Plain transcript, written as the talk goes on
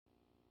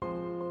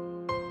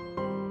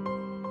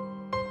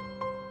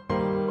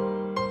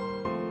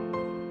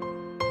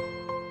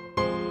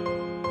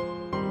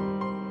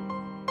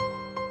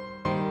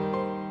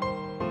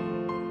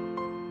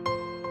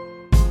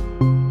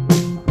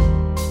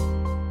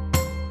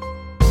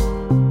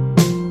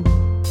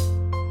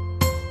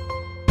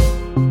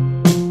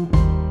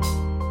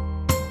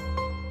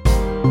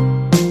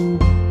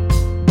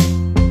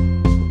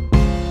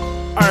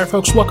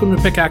folks. Welcome to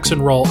Pickaxe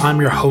and Roll.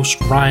 I'm your host,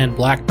 Ryan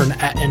Blackburn,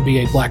 at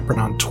NBA Blackburn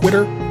on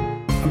Twitter.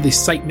 I'm the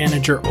site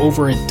manager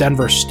over at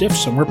Denver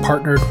Stiffs, and we're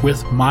partnered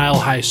with Mile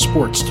High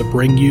Sports to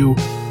bring you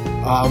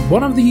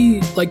one of the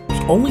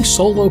only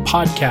solo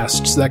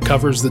podcasts that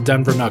covers the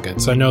Denver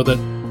Nuggets. I know that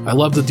I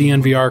love the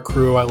DNVR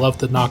crew. I love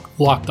the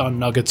Locked On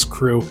Nuggets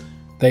crew.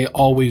 They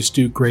always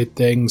do great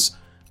things.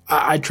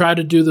 I try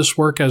to do this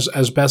work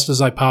as best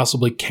as I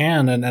possibly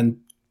can, and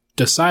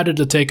decided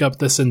to take up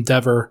this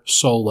endeavor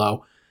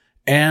solo,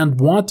 and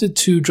wanted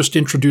to just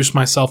introduce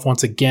myself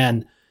once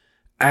again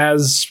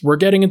as we're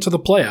getting into the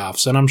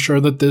playoffs. And I'm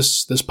sure that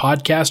this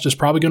podcast is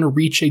probably going to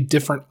reach a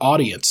different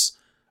audience,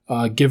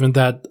 given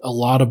that a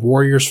lot of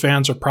Warriors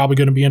fans are probably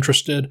going to be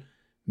interested.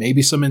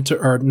 Maybe some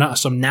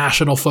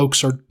national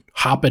folks are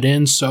hopping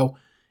in. So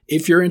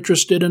if you're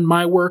interested in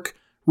my work,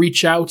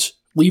 reach out,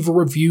 leave a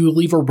review,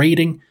 leave a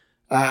rating.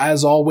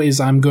 As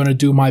always, I'm going to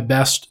do my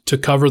best to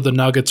cover the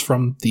Nuggets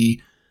from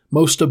the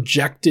most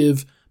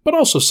objective, but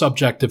also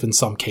subjective in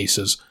some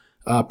cases,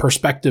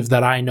 perspective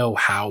that I know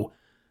how.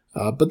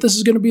 But this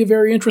is going to be a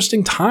very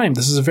interesting time.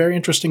 This is a very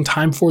interesting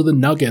time for the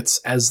Nuggets,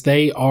 as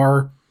they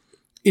are,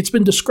 it's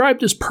been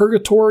described as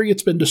purgatory,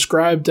 it's been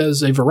described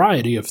as a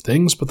variety of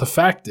things, but the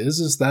fact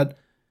is that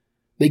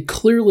they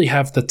clearly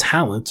have the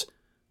talent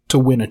to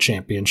win a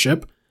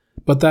championship,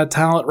 but that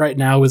talent right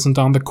now isn't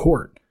on the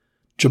court.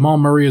 Jamal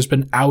Murray has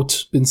been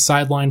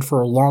sidelined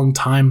for a long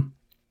time.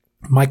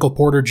 Michael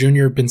Porter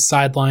Jr. been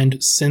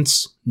sidelined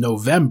since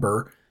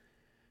November.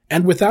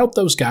 And without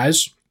those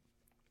guys,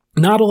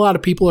 not a lot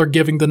of people are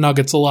giving the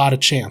Nuggets a lot of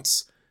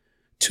chance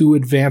to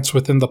advance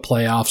within the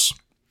playoffs.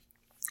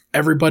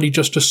 Everybody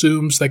just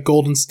assumes that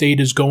Golden State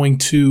is going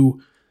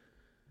to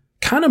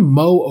kind of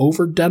mow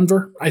over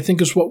Denver, I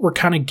think is what we're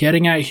kind of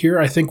getting at here.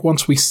 I think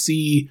once we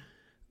see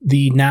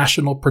the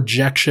national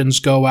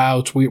projections go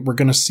out, we're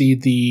going to see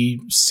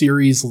the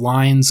series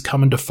lines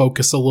come into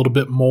focus a little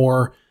bit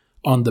more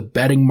on the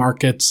betting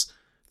markets.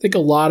 I think a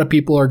lot of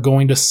people are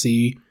going to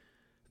see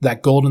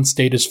that Golden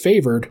State is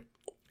favored.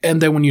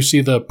 And then when you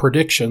see the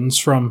predictions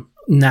from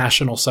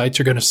national sites,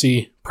 you're going to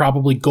see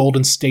probably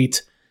Golden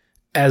State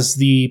as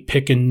the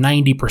pick in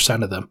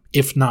 90% of them,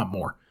 if not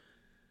more.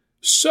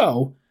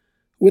 So,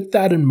 with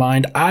that in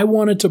mind, I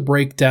wanted to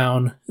break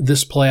down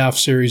this playoff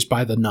series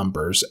by the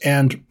numbers.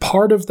 And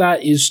part of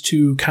that is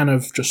to kind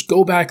of just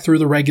go back through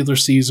the regular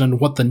season,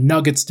 what the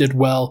Nuggets did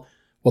well,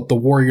 what the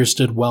Warriors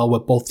did well,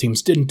 what both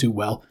teams didn't do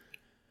well.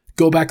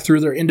 Go back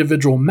through their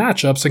individual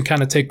matchups and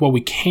kind of take what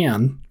we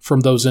can from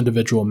those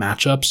individual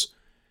matchups,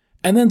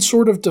 and then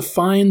sort of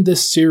define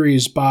this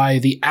series by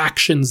the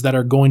actions that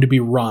are going to be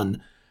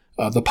run,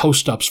 the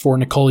post-ups for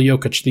Nikola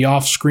Jokic, the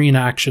off-screen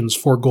actions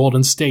for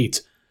Golden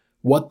State,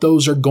 what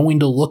those are going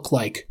to look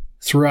like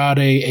throughout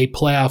a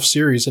playoff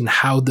series, and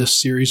how this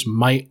series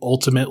might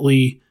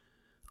ultimately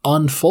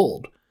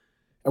unfold.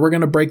 And we're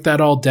going to break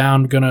that all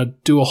down. We're going to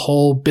do a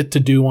whole bit to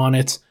do on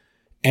it.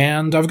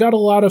 And I've got a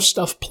lot of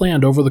stuff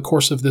planned over the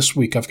course of this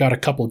week. I've got a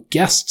couple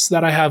guests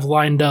that I have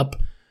lined up.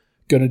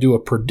 Going to do a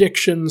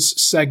predictions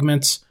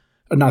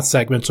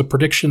a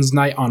predictions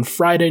night on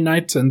Friday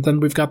night. And then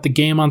we've got the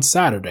game on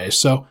Saturday.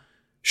 So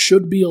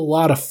should be a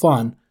lot of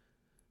fun.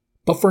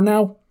 But for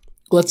now,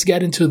 let's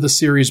get into the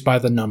series by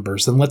the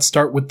numbers. And let's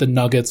start with the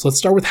Nuggets. Let's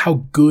start with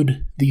how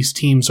good these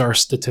teams are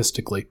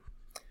statistically.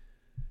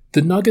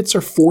 The Nuggets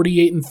are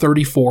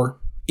 48-34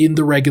 in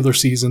the regular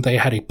season. They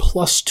had a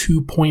plus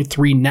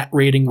 2.3 net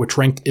rating, which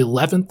ranked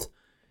 11th.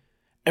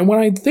 And when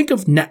I think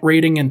of net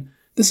rating, and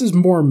this is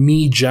more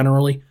me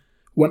generally,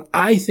 when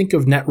I think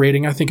of net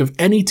rating, I think of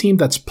any team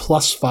that's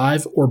plus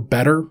 5 or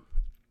better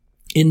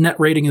in net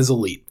rating is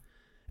elite.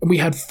 And we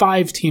had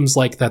 5 teams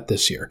like that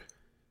this year.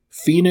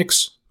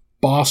 Phoenix,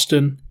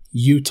 Boston,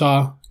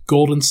 Utah,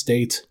 Golden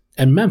State,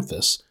 and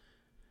Memphis.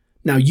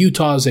 Now,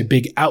 Utah is a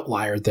big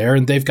outlier there,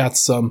 and they've got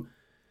some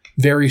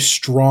very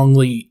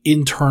strongly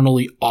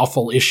internally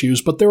awful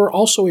issues, but they were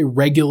also a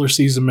regular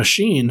season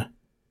machine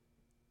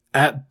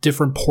at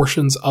different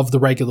portions of the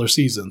regular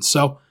season.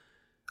 So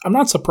I'm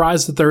not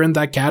surprised that they're in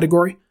that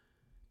category.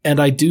 And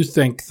I do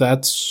think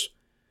that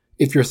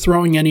if you're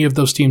throwing any of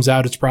those teams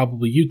out, it's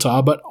probably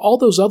Utah, but all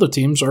those other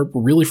teams are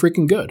really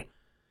freaking good.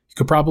 You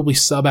could probably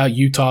sub out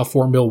Utah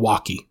for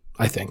Milwaukee,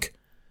 I think.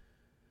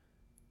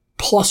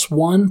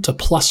 +1 to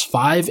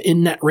 +5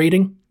 in net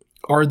rating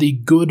are the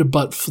good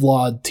but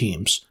flawed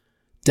teams.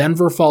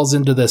 Denver falls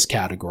into this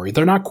category.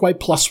 They're not quite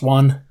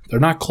 +1. They're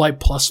not quite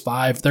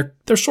 +5.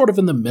 They're sort of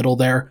in the middle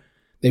there.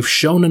 They've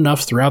shown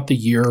enough throughout the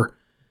year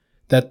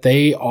that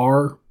they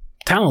are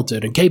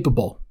talented and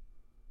capable.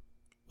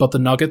 But the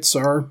Nuggets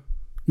are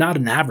not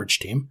an average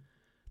team.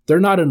 They're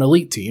not an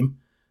elite team.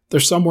 They're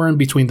somewhere in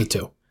between the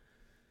two.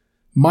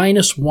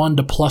 -1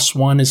 to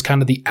 +1 is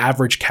kind of the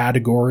average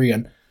category,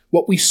 and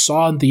what we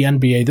saw in the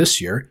NBA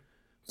this year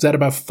was that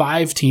about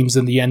 5 teams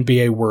in the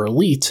NBA were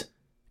elite,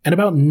 and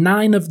about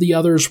 9 of the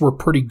others were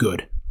pretty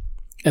good.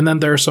 And then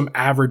there are some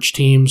average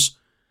teams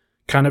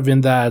kind of in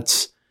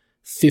that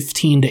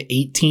 15 to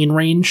 18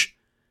 range.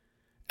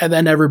 And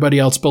then everybody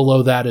else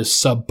below that is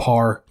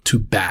subpar to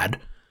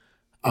bad.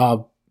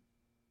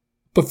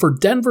 But for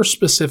Denver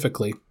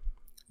specifically,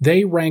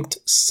 they ranked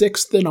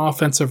 6th in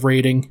offensive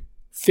rating,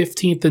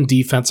 15th in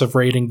defensive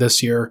rating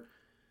this year.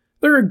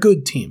 They're a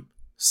good team,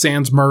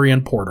 sans Murray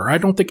and Porter. I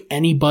don't think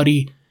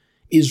anybody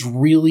is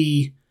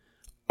really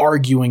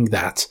arguing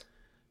that.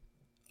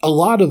 A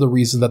lot of the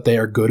reason that they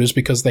are good is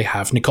because they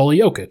have Nikola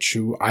Jokic,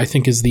 who I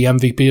think is the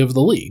MVP of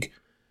the league.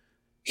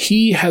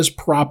 He has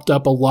propped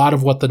up a lot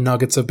of what the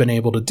Nuggets have been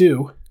able to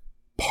do,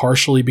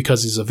 partially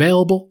because he's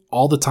available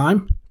all the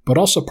time, but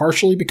also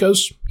partially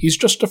because he's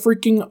just a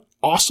freaking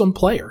awesome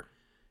player,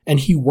 and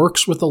he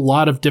works with a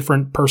lot of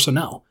different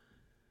personnel.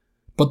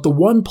 But the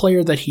one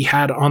player that he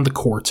had on the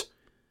court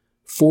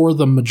for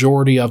the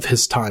majority of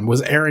his time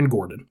was Aaron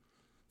Gordon.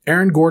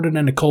 Aaron Gordon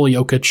and Nikola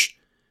Jokic,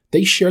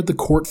 they shared the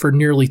court for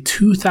nearly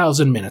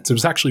 2,000 minutes. It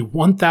was actually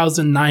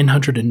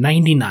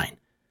 1,999.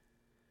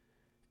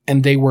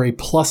 And they were a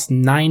plus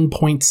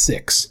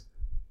 9.6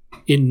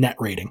 in net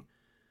rating.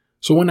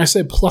 So when I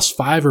say plus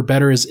 5 or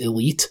better is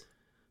elite,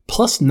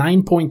 plus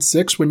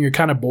 9.6 when you're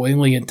kind of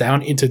boiling it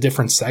down into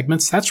different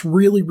segments, that's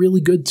really,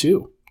 really good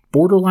too.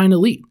 Borderline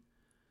elite.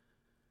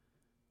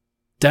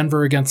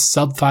 Denver against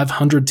sub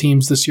 500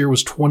 teams this year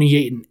was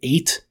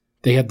 28-8.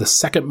 They had the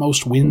second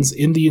most wins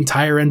in the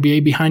entire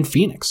NBA behind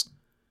Phoenix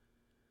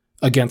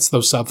against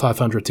those sub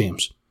 500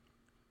 teams.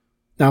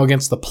 Now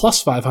against the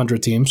plus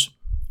 500 teams,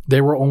 they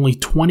were only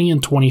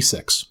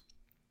 20-26.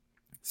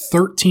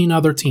 13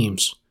 other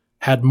teams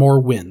had more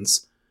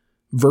wins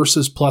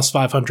versus plus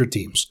 500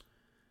 teams.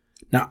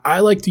 Now I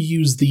like to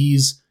use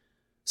these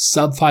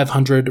sub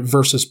 500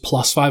 versus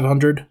plus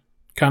 500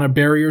 kind of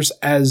barriers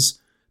as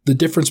the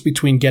difference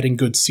between getting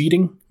good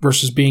seeding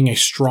versus being a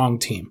strong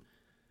team.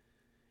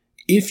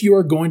 If you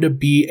are going to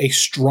be a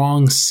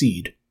strong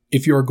seed,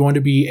 if you are going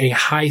to be a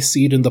high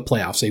seed in the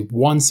playoffs, a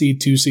 1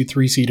 seed, 2 seed,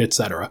 3 seed,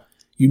 etc.,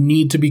 you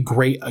need to be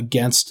great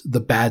against the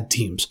bad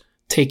teams,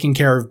 taking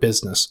care of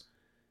business.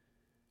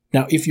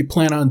 Now, if you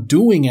plan on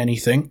doing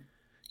anything,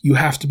 you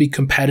have to be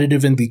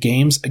competitive in the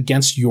games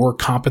against your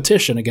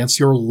competition, against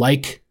your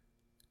like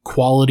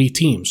quality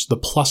teams, the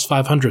plus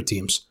 500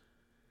 teams.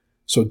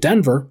 So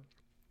Denver,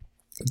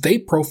 they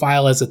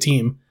profile as a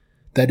team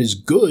that is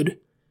good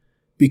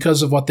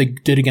because of what they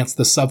did against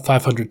the sub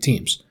 500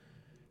 teams.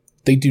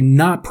 They do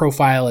not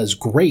profile as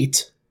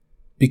great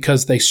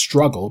because they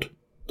struggled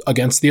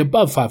against the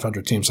above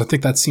 500 teams. I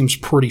think that seems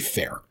pretty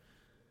fair.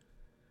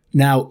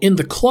 Now, in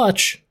the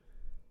clutch,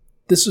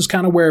 this is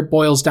kind of where it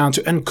boils down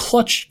to, and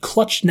clutch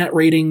net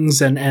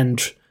ratings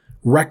and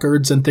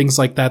records and things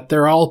like that,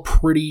 they're all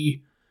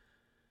pretty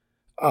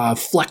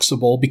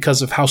flexible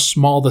because of how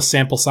small the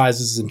sample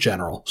size is in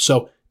general.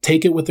 So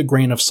take it with a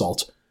grain of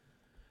salt.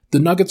 The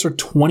Nuggets are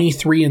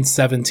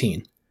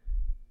 23-17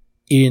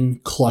 in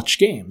clutch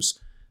games.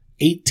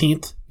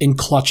 18th in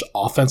clutch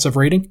offensive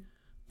rating,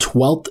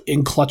 12th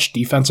in clutch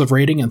defensive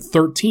rating, and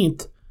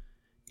 13th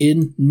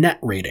in net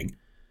rating.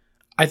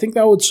 I think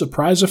that would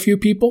surprise a few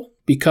people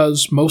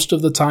because most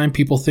of the time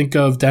people think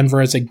of Denver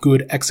as a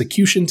good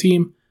execution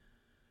team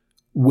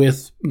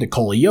with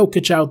Nikola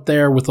Jokic out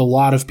there, with a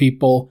lot of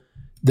people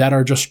that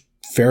are just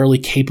fairly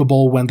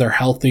capable when they're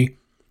healthy.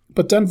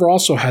 But Denver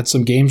also had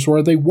some games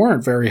where they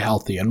weren't very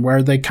healthy and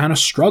where they kind of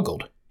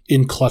struggled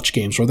in clutch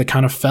games, where they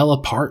kind of fell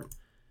apart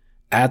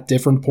at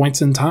different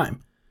points in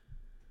time.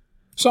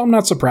 So I'm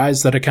not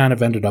surprised that it kind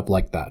of ended up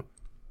like that.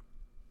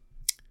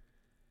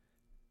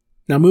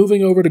 Now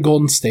moving over to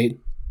Golden State,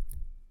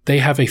 they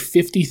have a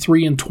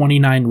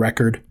 53-29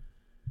 record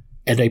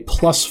and a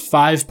plus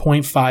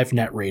 5.5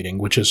 net rating,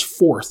 which is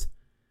 4th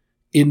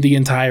in the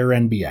entire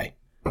NBA.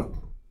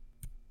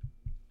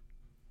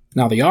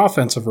 Now the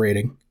offensive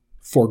rating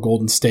for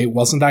Golden State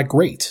wasn't that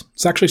great.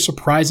 It's actually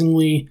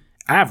surprisingly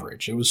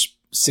average. It was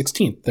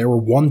 16th. They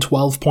were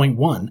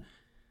 112.1.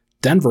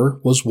 Denver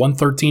was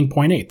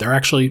 113.8. They're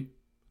actually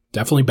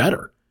definitely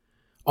better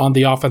on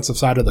the offensive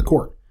side of the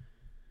court.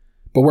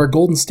 But where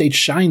Golden State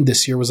shined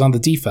this year was on the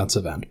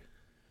defensive end.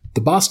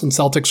 The Boston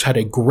Celtics had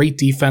a great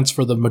defense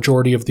for the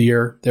majority of the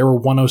year. They were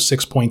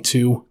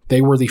 106.2.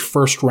 They were the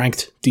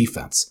first-ranked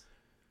defense.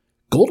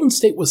 Golden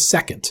State was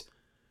second,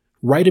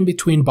 right in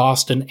between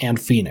Boston and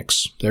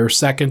Phoenix. They were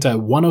second at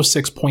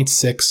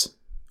 106.6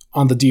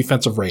 on the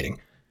defensive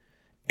rating.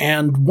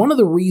 And one of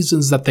the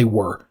reasons that they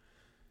were,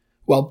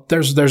 well,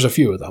 there's a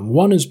few of them.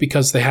 One is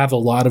because they have a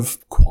lot of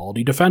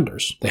quality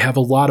defenders. They have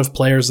a lot of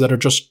players that are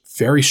just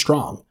very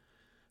strong.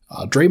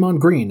 Draymond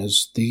Green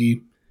is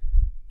the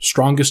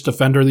strongest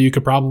defender that you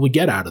could probably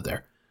get out of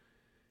there.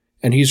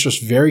 And he's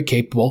just very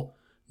capable,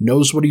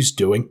 knows what he's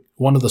doing,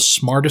 one of the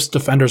smartest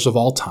defenders of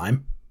all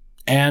time,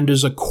 and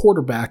is a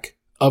quarterback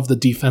of the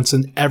defense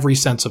in every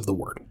sense of the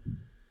word.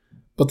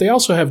 But they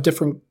also have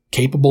different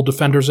capable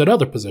defenders at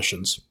other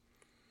positions.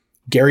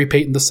 Gary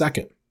Payton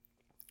II.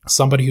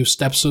 Somebody who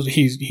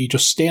he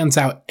just stands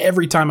out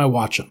every time I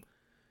watch him.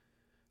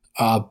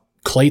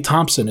 Klay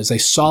Thompson is a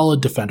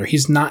solid defender.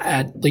 He's not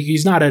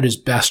at his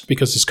best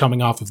because he's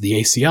coming off of the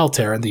ACL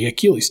tear and the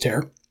Achilles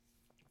tear,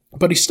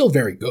 but he's still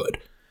very good.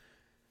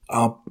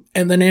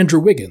 And then Andrew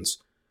Wiggins,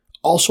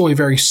 also a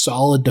very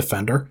solid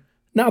defender,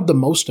 Not the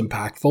most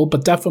impactful,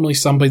 but definitely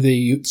somebody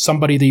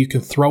that you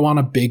can throw on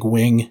a big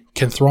wing,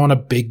 can throw on a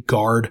big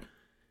guard,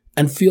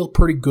 and feel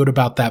pretty good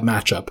about that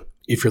matchup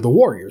if you're the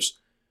Warriors.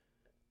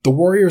 The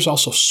Warriors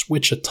also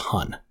switch a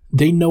ton.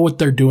 They know what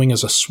they're doing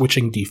as a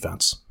switching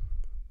defense.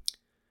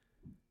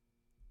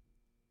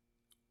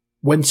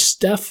 When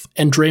Steph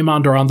and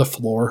Draymond are on the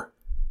floor,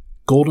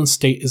 Golden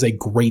State is a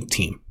great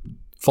team.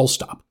 Full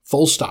stop.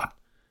 Full stop.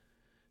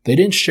 They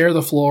didn't share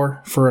the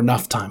floor for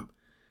enough time.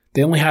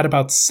 They only had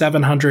about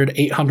 700,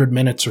 800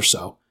 minutes or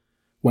so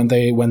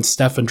when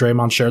Steph and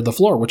Draymond shared the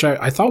floor, which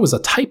I thought was a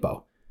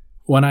typo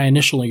when I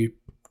initially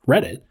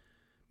read it,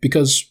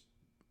 because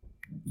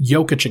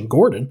Jokic and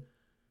Gordon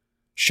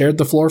shared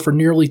the floor for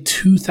nearly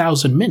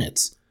 2,000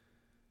 minutes.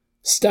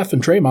 Steph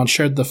and Draymond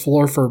shared the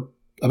floor for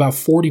about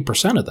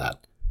 40% of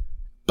that,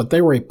 but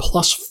they were a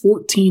plus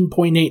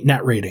 14.8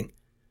 net rating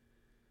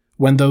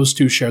when those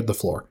two shared the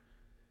floor,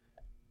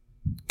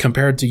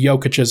 compared to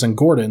Jokic's and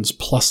Gordon's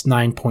plus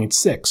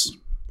 9.6,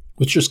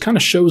 which just kind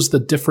of shows the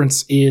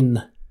difference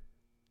in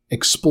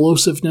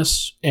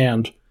explosiveness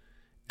and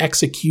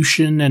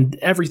execution and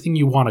everything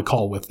you want to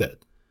call with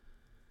it.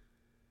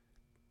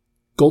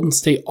 Golden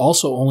State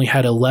also only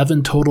had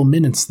 11 total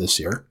minutes this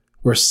year,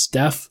 where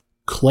Steph,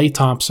 Klay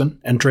Thompson,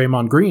 and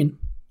Draymond Green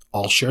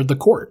all shared the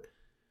court.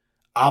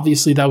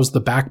 Obviously, that was the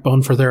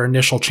backbone for their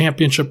initial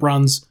championship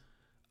runs.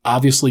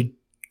 Obviously,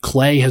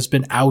 Klay has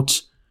been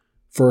out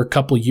for a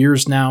couple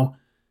years now,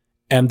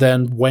 and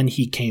then when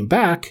he came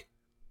back,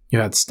 you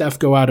had Steph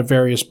go out at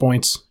various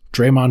points,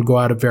 Draymond go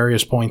out at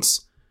various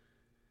points,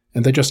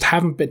 and they just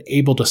haven't been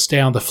able to stay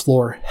on the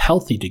floor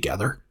healthy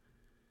together.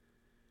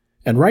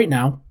 And right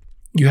now,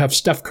 you have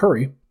Steph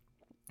Curry,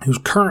 who's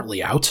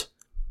currently out,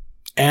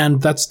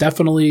 and that's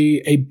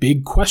definitely a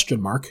big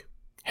question mark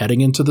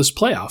heading into this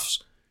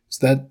playoffs.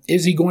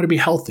 Is he going to be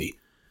healthy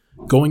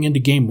going into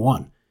game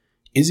one?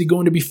 Is he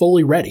going to be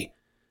fully ready?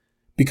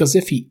 Because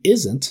if he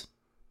isn't,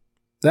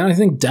 then I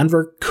think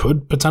Denver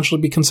could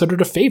potentially be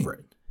considered a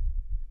favorite.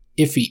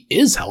 If he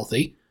is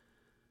healthy,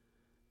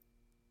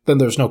 then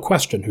there's no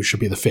question who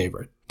should be the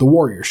favorite. The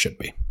Warriors should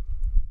be.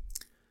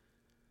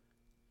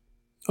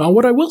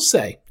 What I will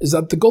say is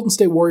that the Golden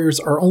State Warriors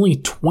are only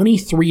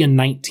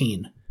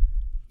 23-19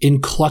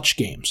 in clutch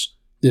games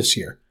this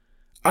year.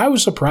 I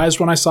was surprised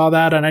when I saw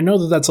that, and I know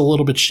that that's a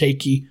little bit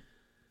shaky,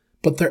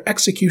 but their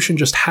execution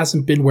just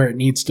hasn't been where it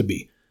needs to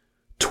be.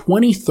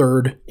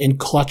 23rd in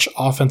clutch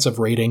offensive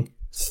rating,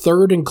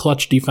 3rd in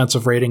clutch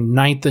defensive rating,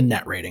 9th in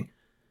net rating,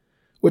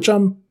 which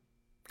I'm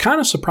kind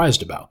of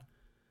surprised about.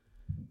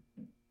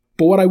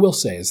 But what I will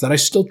say is that I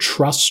still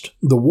trust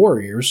the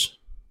Warriors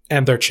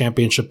and their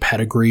championship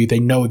pedigree. They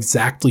know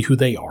exactly who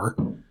they are.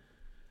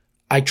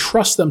 I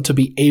trust them to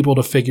be able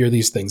to figure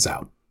these things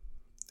out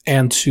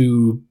and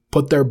to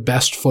put their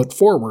best foot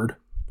forward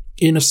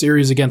in a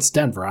series against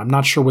Denver. I'm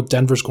not sure what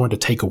Denver's going to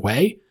take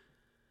away.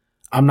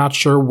 I'm not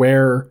sure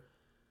where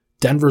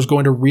Denver's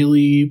going to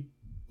really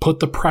put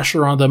the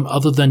pressure on them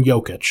other than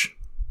Jokic.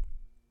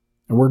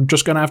 And we're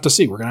just going to have to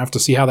see. We're going to have to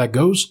see how that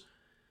goes.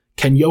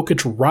 Can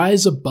Jokic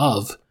rise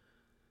above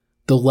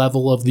the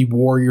level of the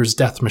Warriors'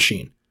 death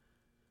machine?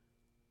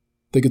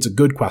 I think it's a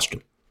good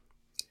question.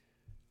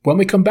 When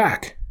we come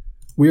back,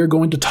 we are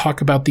going to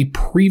talk about the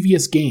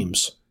previous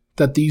games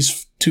that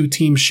these two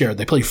teams shared.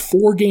 They played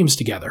 4 games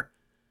together.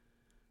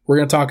 We're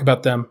going to talk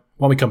about them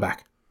when we come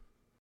back.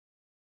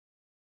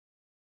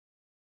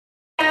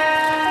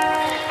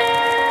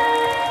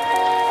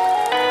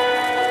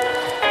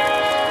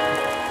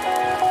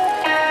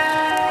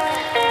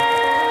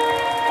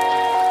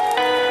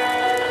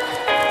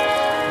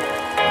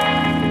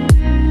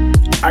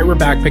 We're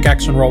back.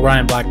 Pickaxe and Roll.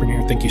 Ryan Blackburn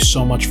here. Thank you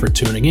so much for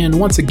tuning in.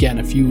 Once again,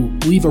 if you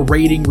leave a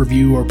rating,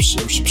 review, or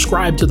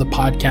subscribe to the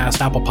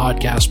podcast, Apple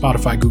Podcasts,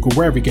 Spotify, Google,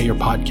 wherever you get your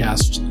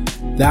podcasts,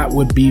 that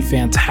would be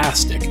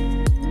fantastic.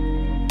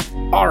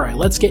 All right,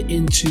 let's get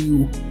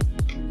into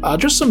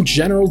just some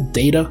general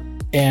data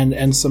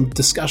and some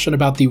discussion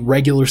about the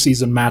regular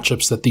season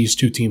matchups that these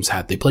two teams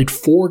had. They played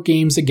 4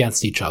 games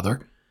against each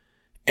other,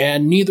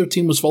 and neither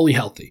team was fully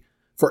healthy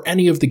for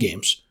any of the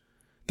games.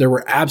 There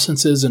were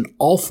absences in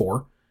all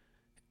 4.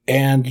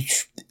 And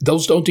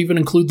those don't even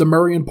include the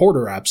Murray and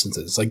Porter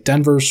absences. Like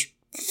Denver's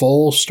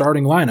full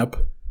starting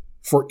lineup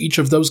for each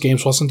of those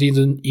games wasn't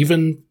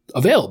even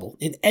available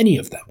in any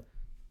of them.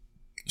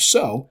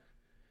 So,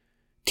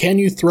 can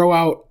you throw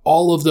out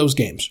all of those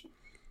games?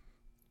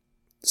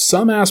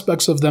 Some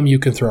aspects of them you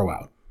can throw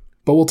out,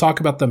 but we'll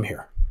talk about them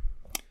here.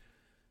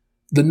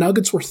 The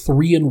Nuggets were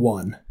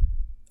 3-1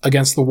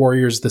 against the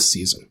Warriors this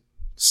season.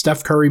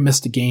 Steph Curry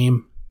missed a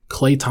game.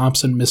 Klay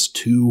Thompson missed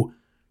 2.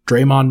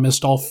 Draymond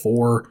missed all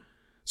 4.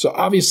 So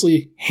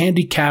obviously,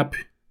 handicap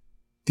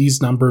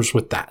these numbers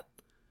with that.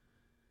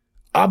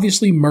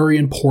 Obviously, Murray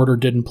and Porter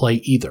didn't play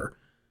either.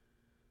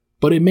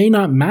 But it may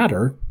not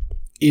matter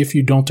if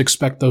you don't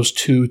expect those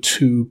two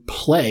to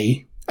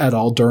play at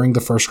all during the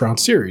first round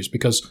series,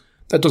 because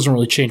that doesn't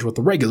really change what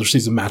the regular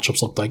season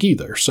matchups look like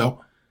either. So,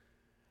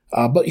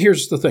 but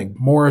here's the thing.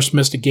 Morris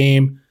missed a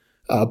game.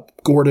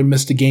 Gordon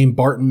missed a game.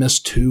 Barton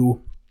missed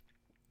 2.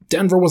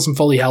 Denver wasn't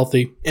fully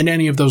healthy in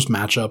any of those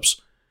matchups,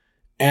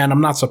 and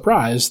I'm not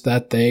surprised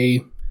that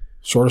they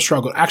sort of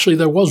struggled. Actually,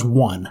 there was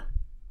one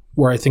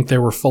where I think they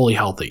were fully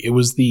healthy. It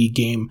was the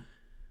game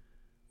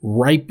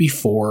right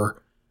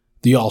before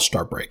the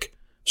All-Star break.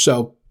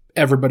 So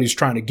everybody's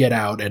trying to get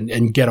out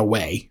and get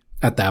away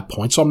at that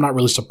point. So I'm not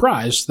really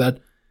surprised that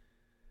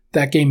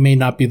that game may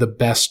not be the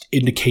best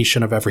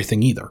indication of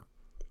everything either.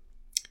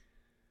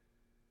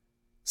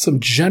 Some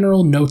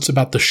general notes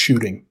about the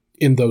shooting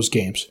in those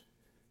games.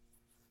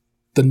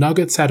 The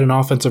Nuggets had an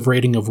offensive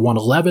rating of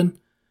 111.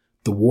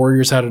 The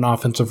Warriors had an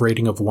offensive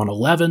rating of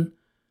 111.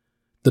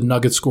 The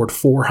Nuggets scored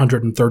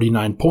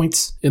 439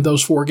 points in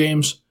those 4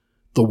 games.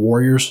 The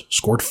Warriors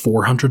scored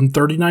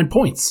 439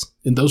 points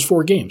in those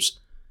 4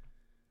 games.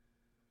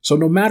 So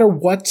no matter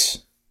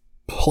what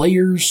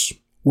players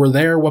were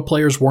there, what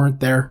players weren't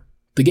there,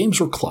 the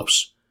games were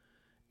close.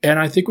 And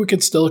I think we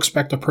could still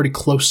expect a pretty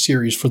close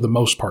series for the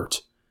most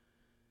part.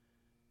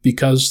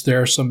 Because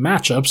there are some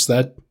matchups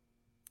that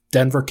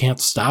Denver can't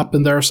stop,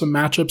 and there are some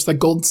matchups that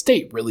Golden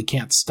State really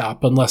can't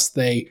stop unless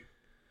they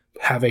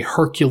have a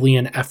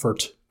Herculean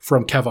effort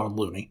from Kevon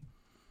Looney.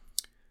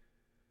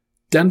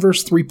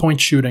 Denver's three-point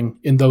shooting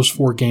in those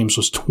 4 games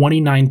was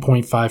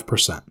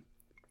 29.5%.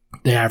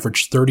 They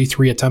averaged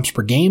 33 attempts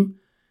per game,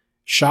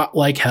 shot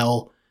like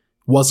hell,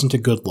 wasn't a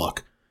good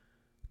look.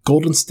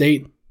 Golden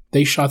State,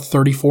 they shot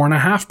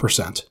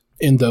 34.5%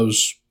 in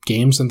those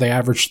games, and they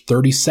averaged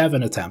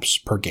 37 attempts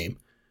per game.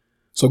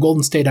 So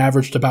Golden State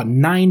averaged about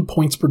 9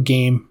 points per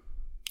game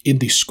in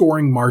the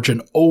scoring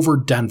margin over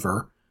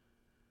Denver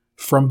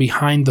from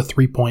behind the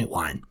three-point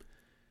line.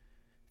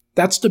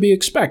 That's to be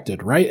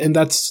expected, right? And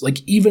that's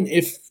like, even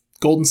if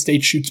Golden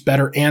State shoots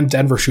better and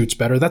Denver shoots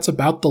better, that's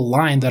about the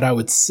line that I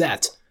would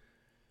set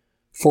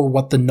for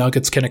what the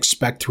Nuggets can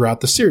expect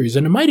throughout the series.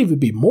 And it might even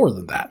be more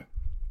than that,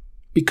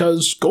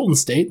 because Golden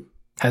State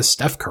has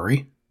Steph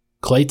Curry,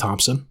 Klay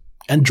Thompson,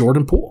 and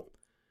Jordan Poole.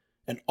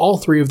 And all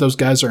 3 of those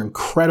guys are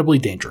incredibly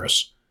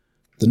dangerous.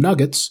 The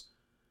Nuggets,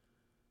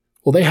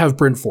 well, they have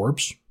Bryn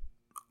Forbes.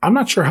 I'm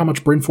not sure how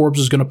much Bryn Forbes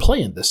is going to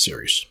play in this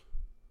series.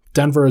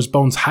 Denver has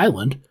Bones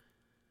Highland,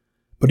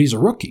 but he's a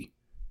rookie.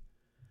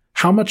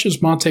 How much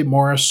is Monte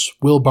Morris,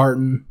 Will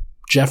Barton,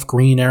 Jeff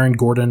Green, Aaron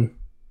Gordon,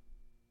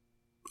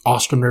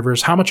 Austin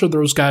Rivers, how much are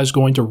those guys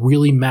going to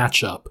really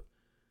match up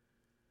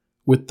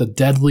with the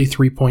deadly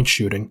three-point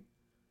shooting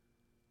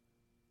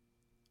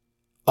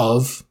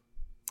of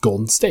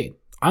Golden State?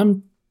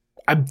 I'm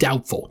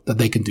doubtful that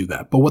they can do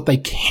that. But what they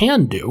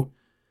can do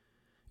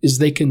is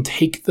they can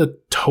take the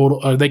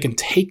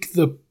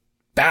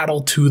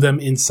battle to them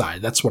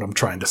inside. That's what I'm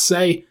trying to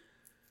say.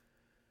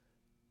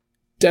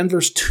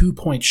 Denver's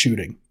 2-point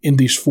shooting in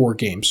these 4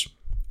 games.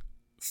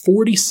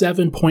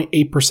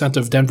 47.8%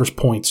 of Denver's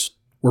points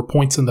were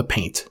points in the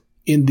paint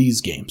in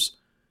these games.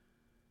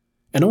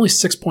 And only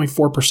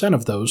 6.4%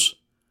 of those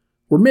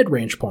were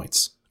mid-range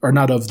points. Or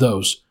not of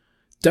those.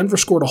 Denver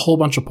scored a whole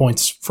bunch of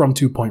points from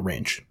 2-point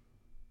range.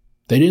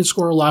 They didn't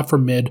score a lot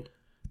from mid.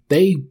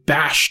 They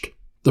bashed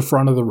the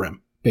front of the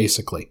rim,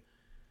 basically.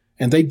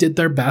 And they did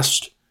their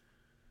best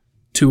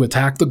to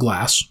attack the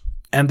glass,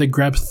 and they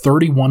grabbed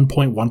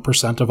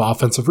 31.1% of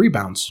offensive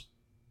rebounds.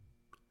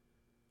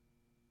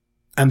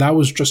 And that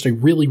was just a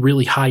really,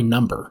 really high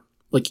number.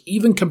 Like,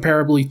 even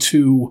comparably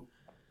to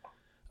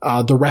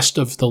the rest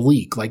of the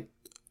league, like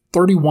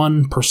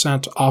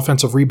 31%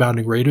 offensive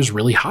rebounding rate is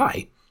really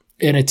high.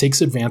 And it takes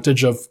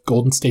advantage of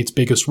Golden State's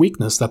biggest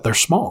weakness, that they're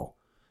small.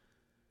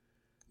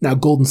 Now,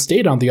 Golden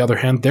State, on the other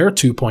hand, their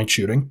 2-point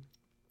shooting,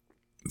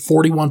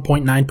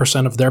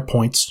 41.9% of their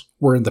points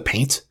were in the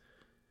paint,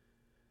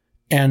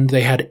 and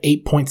they had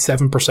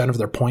 8.7% of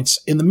their points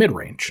in the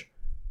mid-range.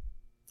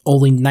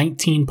 Only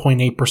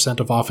 19.8%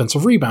 of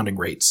offensive rebounding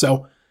rate.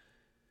 So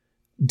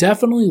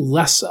definitely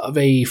less of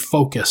a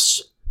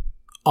focus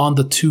on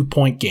the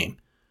 2-point game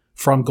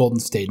from Golden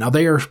State. Now,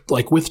 they are,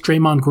 like, with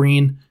Draymond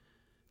Green,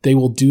 they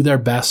will do their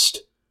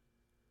best.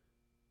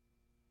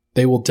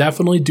 They will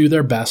definitely do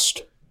their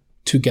best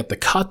to get the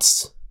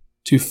cuts,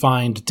 to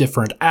find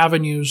different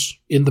avenues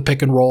in the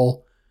pick and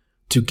roll,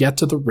 to get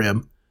to the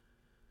rim.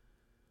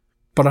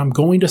 But I'm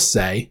going to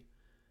say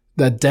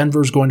that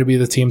Denver's going to be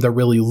the team that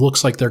really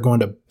looks like they're going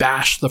to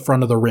bash the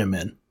front of the rim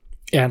in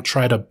and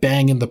try to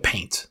bang in the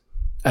paint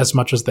as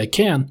much as they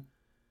can,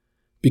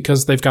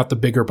 because they've got the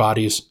bigger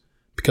bodies,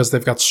 because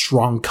they've got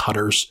strong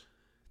cutters.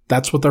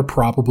 That's what they're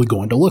probably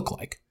going to look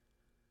like.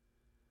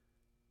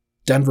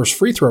 Denver's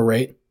free throw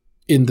rate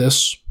in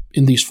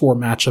these 4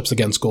 matchups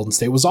against Golden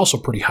State was also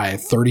pretty high at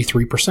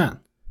 33%.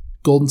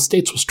 Golden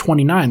State's was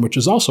 29%, which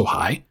is also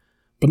high,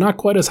 but not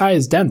quite as high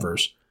as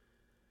Denver's.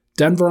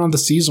 Denver on the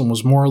season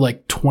was more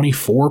like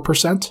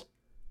 24%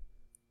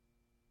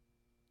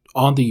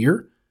 on the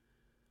year.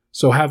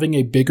 So having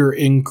a bigger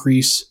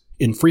increase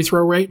in free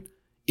throw rate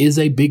is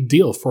a big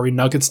deal for a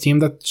Nuggets team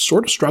that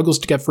sort of struggles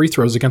to get free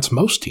throws against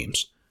most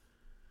teams.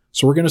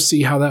 So we're going to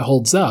see how that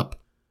holds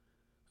up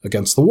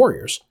against the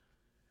Warriors.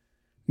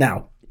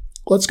 Now,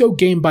 let's go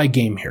game by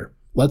game here.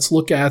 Let's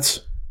look at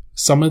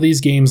some of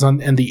these games on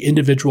the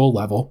individual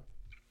level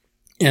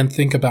and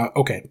think about,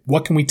 okay,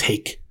 what can we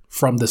take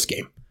from this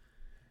game?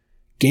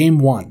 Game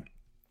 1,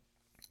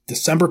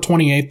 December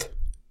 28th,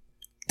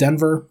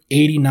 Denver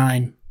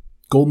 89,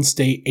 Golden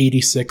State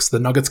 86. The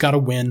Nuggets got a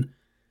win.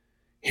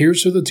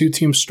 Here's who the two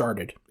teams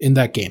started in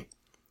that game.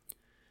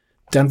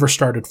 Denver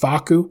started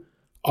Facu,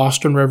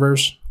 Austin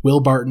Rivers, Will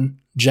Barton,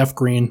 Jeff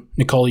Green,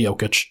 Nikola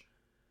Jokic.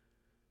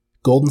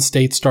 Golden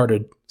State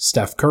started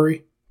Steph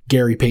Curry,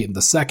 Gary Payton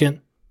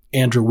II,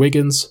 Andrew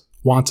Wiggins,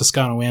 Juan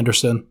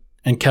Toscano-Anderson,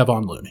 and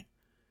Kevon Looney.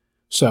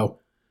 So,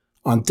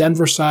 on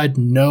Denver's side,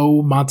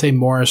 no Monte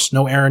Morris,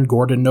 no Aaron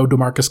Gordon, no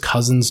DeMarcus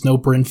Cousins, no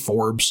Bryn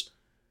Forbes.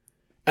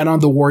 And on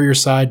the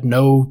Warriors side,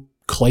 no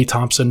Klay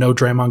Thompson, no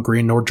Draymond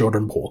Green, nor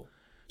Jordan Poole.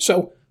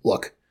 So,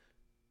 look,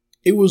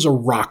 it was a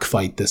rock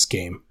fight this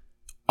game.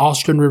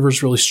 Austin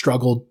Rivers really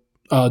struggled.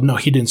 No,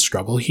 he didn't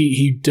struggle.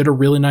 He did a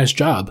really nice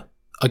job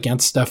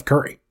against Steph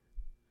Curry.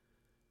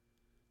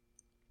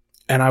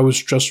 And I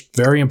was just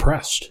very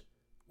impressed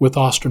with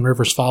Austin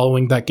Rivers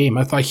following that game.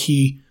 I thought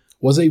he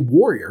was a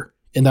warrior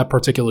in that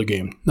particular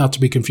game, not to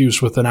be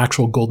confused with an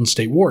actual Golden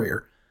State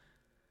Warrior.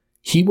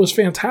 He was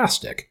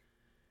fantastic.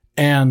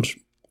 And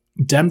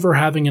Denver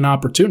having an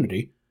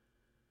opportunity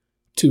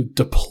to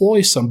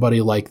deploy somebody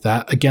like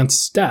that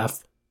against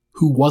Steph,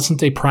 who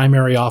wasn't a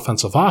primary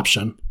offensive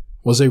option,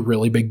 was a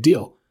really big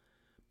deal.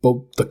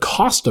 But the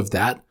cost of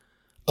that,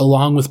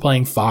 along with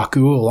playing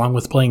Facu, along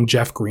with playing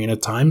Jeff Green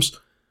at times,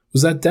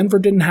 was that Denver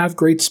didn't have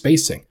great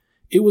spacing.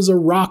 It was a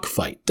rock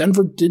fight.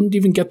 Denver didn't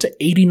even get to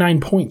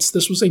 89 points.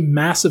 This was a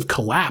massive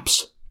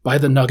collapse by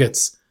the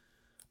Nuggets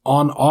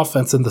on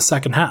offense in the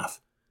second half.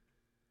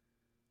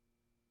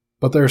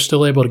 But they're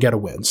still able to get a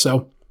win.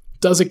 So,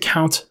 does it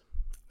count?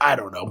 I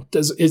don't know.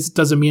 Does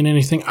it mean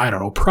anything? I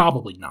don't know.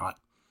 Probably not.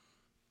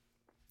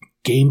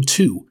 Game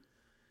 2.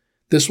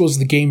 This was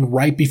the game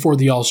right before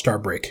the All-Star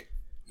break.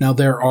 Now,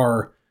 there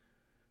are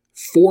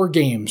 4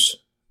 games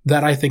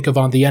that I think of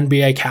on the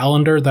NBA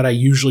calendar that I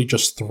usually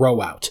just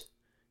throw out.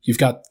 You've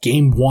got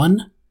Game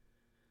 1,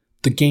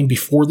 the game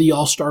before the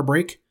All-Star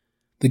break,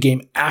 the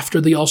game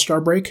after the All-Star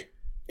break,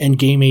 and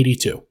Game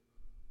 82.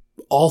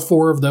 All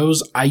 4 of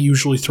those I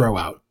usually throw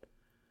out.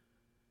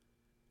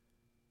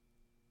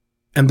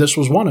 And this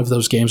was one of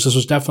those games. This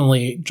was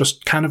definitely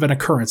just kind of an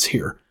occurrence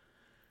here,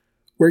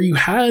 where you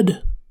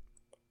had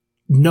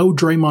no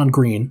Draymond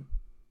Green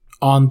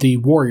on the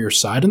Warriors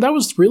side, and that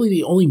was really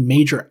the only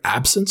major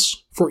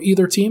absence for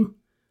either team.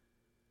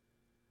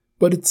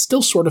 But it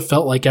still sort of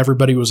felt like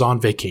everybody was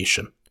on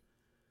vacation.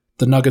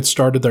 The Nuggets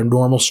started their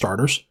normal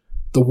starters.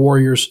 The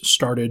Warriors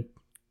started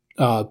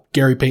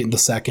Gary Payton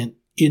II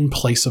in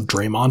place of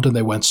Draymond, and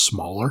they went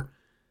smaller.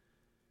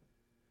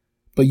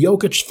 But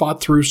Jokic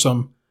fought through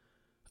some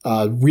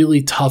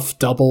really tough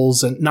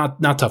doubles, and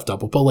not tough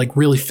double, but like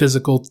really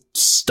physical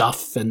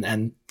stuff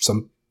and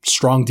some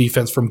strong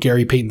defense from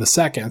Gary Payton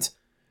II.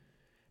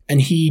 And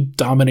he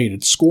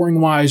dominated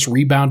scoring-wise,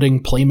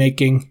 rebounding,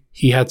 playmaking.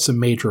 He had some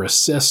major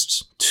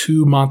assists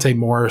to Monte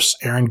Morris,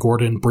 Aaron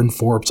Gordon, Bryn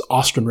Forbes,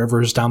 Austin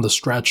Rivers down the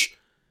stretch.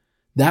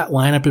 That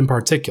lineup in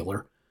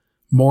particular,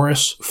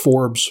 Morris,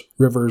 Forbes,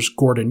 Rivers,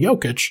 Gordon,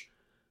 Jokic,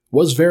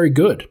 was very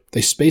good.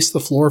 They spaced the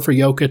floor for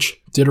Jokic,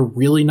 did a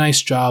really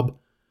nice job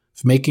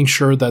of making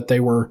sure that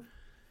they were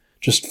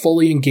just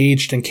fully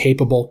engaged and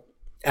capable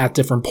at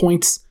different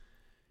points.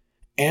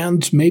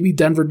 And maybe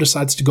Denver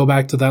decides to go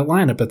back to that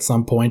lineup at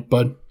some point,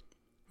 but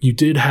you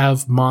did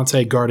have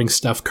Monte guarding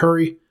Steph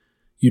Curry.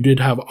 You did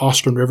have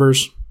Austin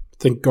Rivers, I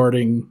think,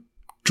 guarding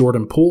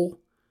Jordan Poole.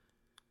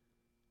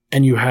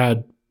 And you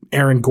had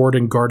Aaron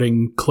Gordon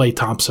guarding Klay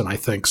Thompson, I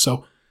think.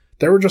 So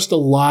there were just a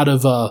lot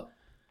of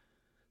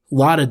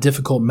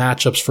difficult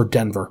matchups for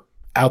Denver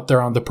out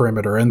there on the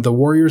perimeter. And the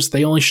Warriors,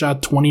 they only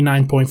shot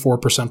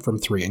 29.4% from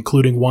 3,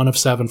 including 1 of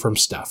 7 from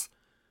Steph.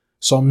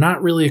 So I'm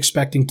not really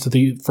expecting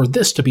for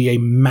this to be a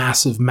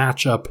massive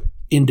matchup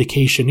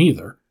indication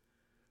either,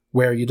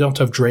 where you don't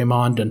have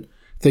Draymond and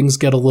things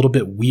get a little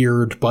bit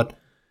weird, but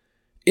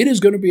it is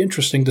going to be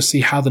interesting to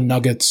see how the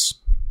Nuggets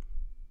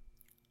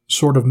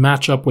sort of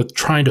match up with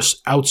trying to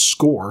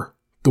outscore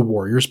the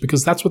Warriors,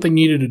 because that's what they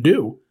needed to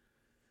do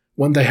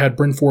when they had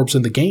Bryn Forbes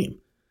in the game.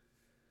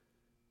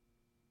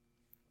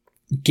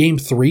 Game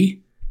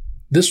 3,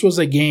 this was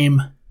a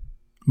game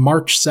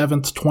March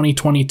 7th,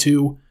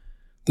 2022.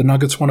 The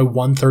Nuggets won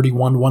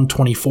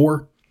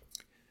 131-124.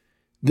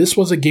 This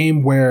was a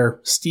game where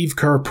Steve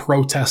Kerr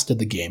protested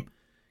the game.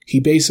 He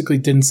basically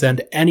didn't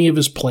send any of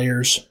his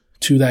players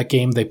to that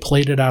game. They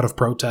played it out of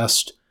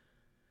protest.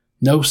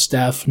 No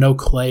Steph, no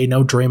Klay,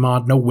 no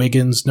Draymond, no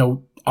Wiggins,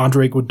 no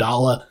Andre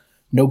Iguodala,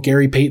 no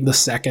Gary Payton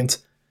II.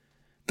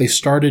 They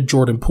started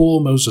Jordan Poole,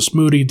 Moses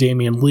Moody,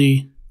 Damian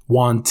Lee,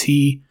 Juan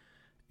T,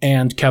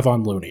 and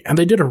Kevon Looney. And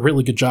they did a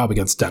really good job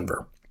against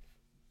Denver.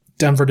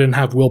 Denver didn't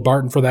have Will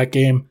Barton for that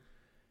game,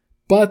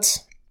 but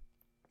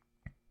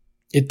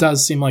it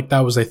does seem like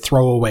that was a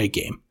throwaway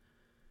game.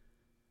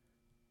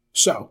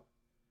 So,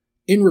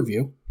 in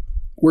review,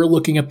 we're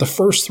looking at the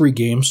first 3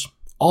 games,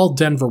 all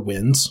Denver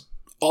wins,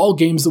 all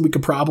games that we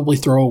could probably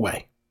throw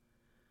away.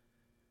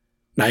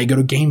 Now you go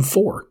to Game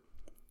 4,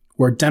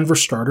 where Denver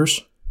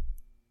starters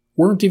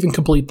weren't even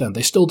complete then.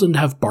 They still didn't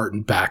have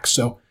Barton back.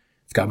 So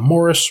you've got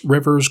Morris,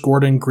 Rivers,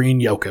 Gordon, Green,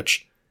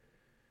 Jokic.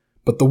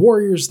 But the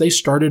Warriors, they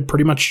started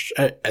pretty much,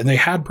 and they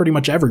had pretty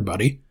much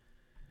everybody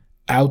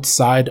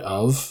outside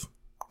of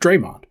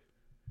Draymond.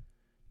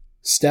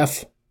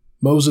 Steph,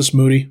 Moses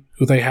Moody,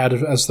 who they had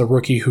as the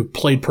rookie, who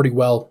played pretty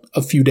well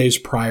a few days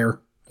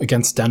prior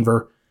against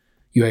Denver.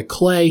 You had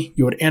Clay,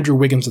 you had Andrew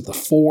Wiggins at the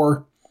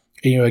 4,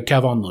 and you had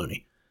Kevon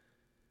Looney.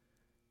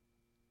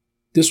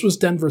 This was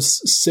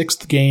Denver's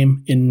 6th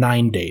game in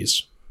 9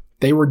 days.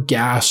 They were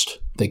gassed.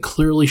 They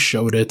clearly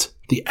showed it.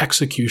 The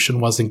execution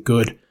wasn't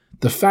good.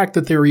 The fact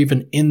that they were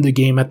even in the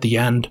game at the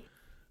end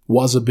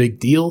was a big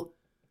deal.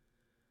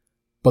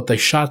 But they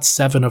shot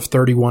 7 of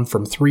 31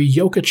 from 3.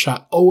 Jokic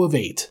shot 0 of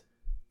 8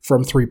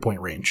 from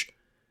 3-point range.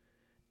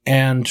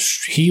 And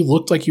he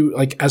looked like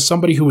as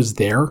somebody who was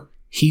there,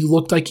 he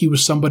looked like he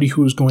was somebody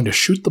who was going to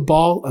shoot the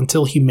ball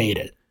until he made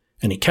it.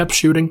 And he kept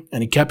shooting,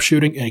 and he kept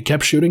shooting, and he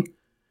kept shooting,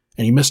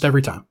 and he missed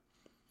every time.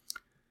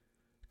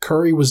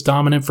 Curry was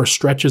dominant for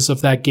stretches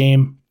of that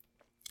game.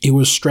 It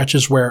was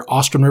stretches where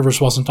Austin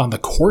Rivers wasn't on the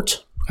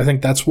court. I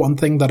think that's one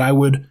thing that I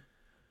would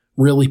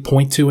really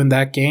point to in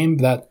that game,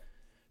 that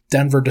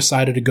Denver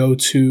decided to go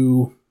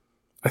to,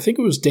 I think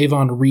it was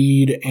Davon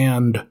Reed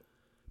and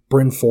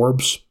Bryn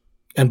Forbes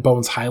and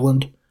Bones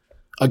Highland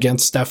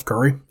against Steph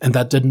Curry, and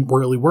that didn't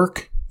really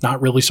work.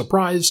 Not really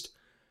surprised.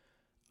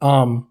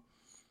 And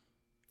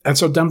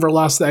so Denver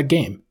lost that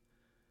game.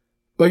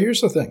 But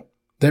here's the thing.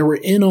 They were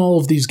in all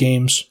of these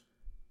games.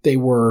 They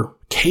were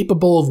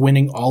capable of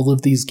winning all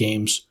of these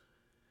games.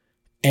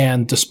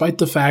 And despite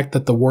the fact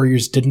that the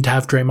Warriors didn't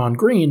have Draymond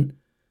Green,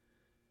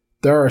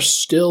 there are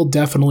still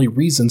definitely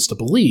reasons to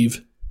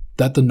believe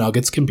that the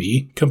Nuggets can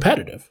be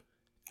competitive.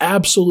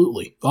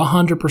 Absolutely.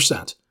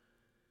 100%.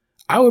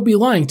 I would be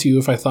lying to you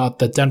if I thought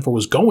that Denver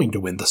was going to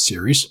win the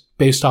series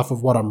based off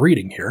of what I'm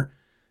reading here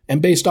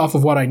and based off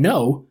of what I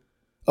know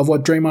of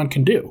what Draymond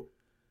can do.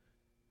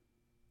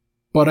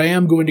 But I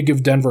am going to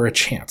give Denver a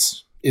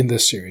chance in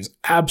this series.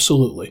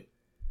 Absolutely.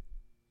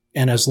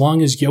 And as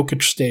long as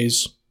Jokic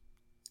stays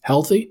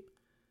healthy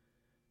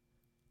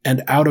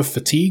and out of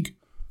fatigue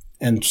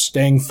and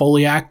staying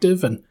fully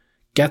active and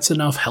gets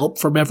enough help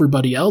from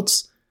everybody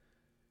else,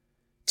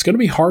 it's going to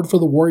be hard for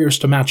the Warriors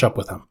to match up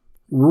with him.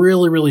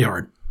 Really, really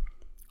hard.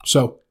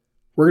 So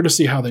we're going to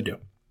see how they do.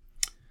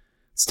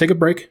 Let's take a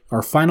break,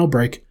 our final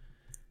break.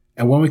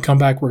 And when we come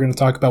back, we're going to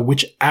talk about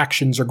which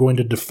actions are going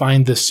to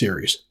define this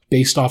series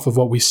based off of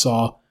what we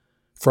saw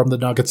from the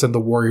Nuggets and the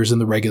Warriors in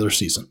the regular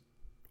season.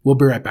 We'll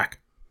be right back.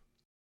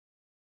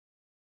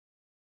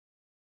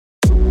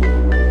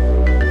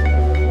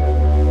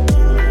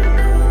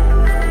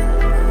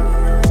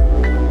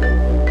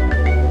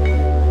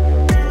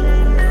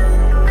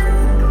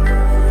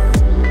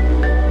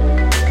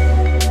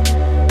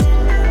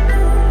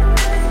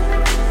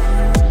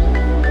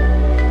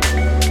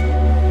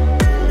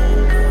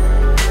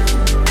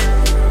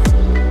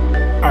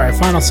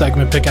 Final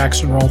segment, Pick,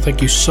 Axe, and Roll.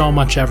 Thank you so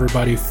much,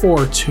 everybody,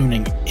 for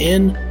tuning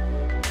in.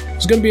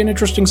 It's going to be an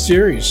interesting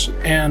series,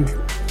 and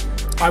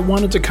I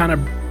wanted to kind of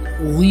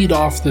lead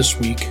off this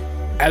week,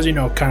 as you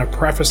know, kind of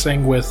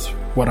prefacing with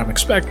what I'm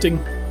expecting,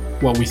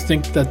 what we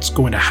think that's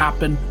going to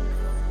happen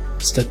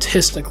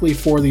statistically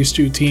for these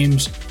two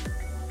teams.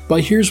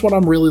 But here's what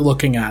I'm really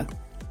looking at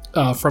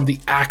from the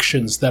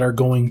actions that are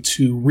going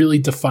to really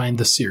define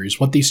the series,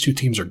 what these two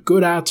teams are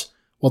good at,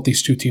 what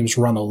these two teams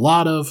run a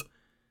lot of,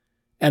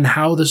 and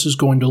how this is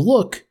going to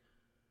look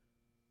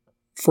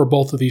for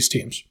both of these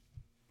teams.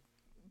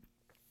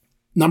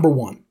 Number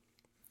 1,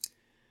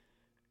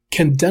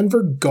 can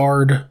Denver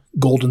guard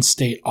Golden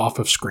State off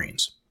of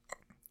screens?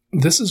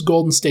 This is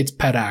Golden State's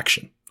pet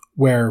action,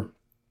 where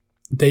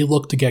they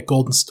look to get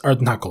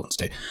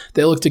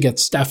they look to get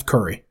Steph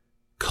Curry,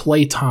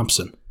 Klay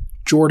Thompson,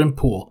 Jordan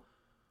Poole.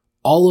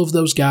 All of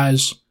those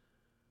guys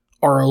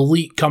are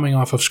elite coming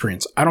off of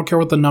screens. I don't care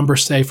what the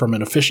numbers say from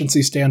an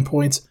efficiency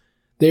standpoint.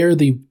 They're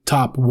the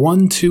top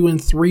 1, 2, and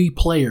 3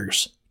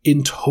 players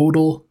in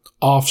total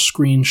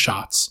off-screen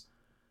shots.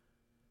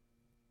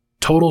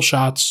 Total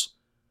shots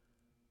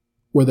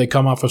where they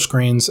come off of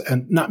screens,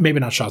 and maybe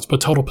not shots,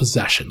 but total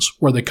possessions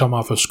where they come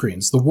off of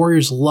screens. The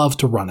Warriors love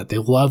to run it. They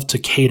love to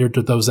cater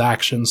to those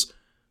actions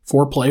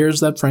for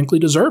players that frankly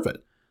deserve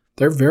it.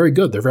 They're very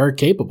good. They're very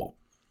capable.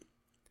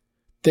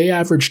 They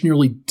average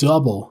nearly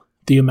double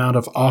the amount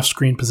of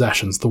off-screen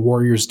possessions the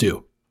Warriors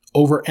do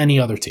over any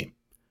other team.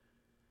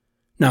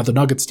 Now, the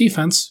Nuggets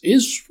defense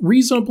is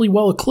reasonably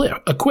well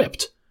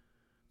equipped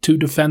to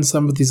defend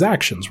some of these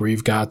actions, where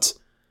you've got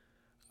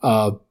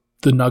the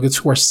Nuggets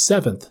who are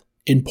 7th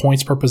in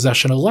points per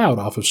possession allowed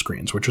off of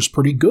screens, which is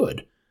pretty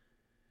good.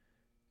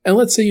 And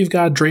let's say you've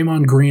got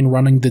Draymond Green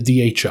running the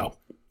DHO.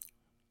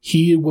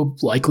 He will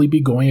likely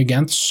be going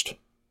against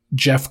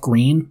Jeff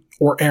Green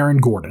or Aaron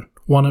Gordon,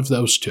 one of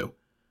those two.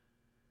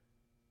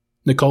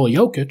 Nikola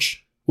Jokic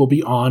will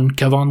be on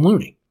Kevon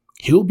Looney.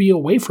 He'll be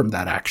away from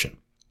that action.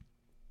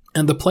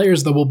 And the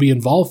players that will be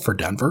involved for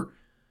Denver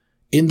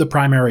in the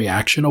primary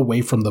action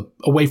away from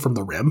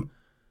the rim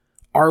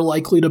are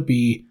likely to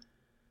be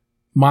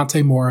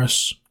Monte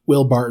Morris,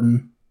 Will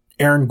Barton,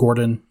 Aaron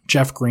Gordon,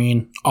 Jeff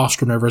Green,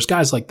 Austin Rivers,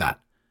 guys like that.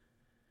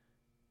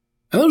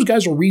 And those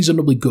guys are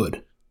reasonably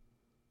good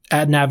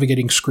at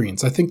navigating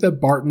screens. I think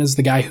that Barton is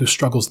the guy who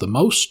struggles the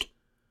most,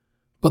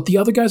 but the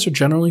other guys are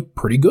generally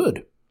pretty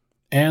good.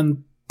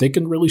 And they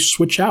can really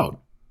switch out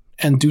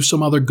and do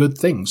some other good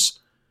things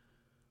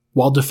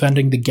while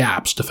defending the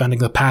gaps, defending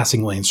the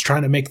passing lanes,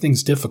 trying to make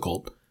things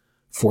difficult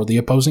for the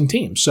opposing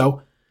team.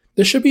 So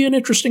this should be an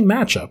interesting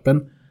matchup.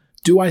 And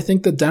do I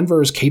think that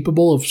Denver is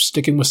capable of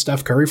sticking with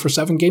Steph Curry for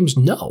 7 games?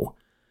 No.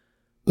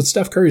 But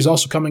Steph Curry is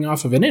also coming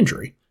off of an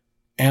injury.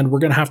 And we're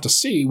going to have to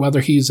see whether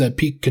he's at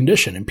peak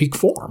condition and peak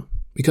form.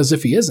 Because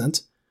if he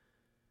isn't,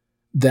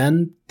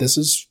 then this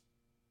is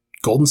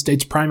Golden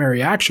State's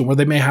primary action where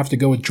they may have to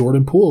go with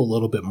Jordan Poole a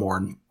little bit more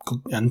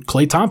and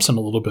Klay Thompson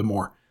a little bit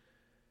more.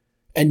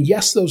 And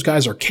yes, those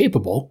guys are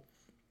capable.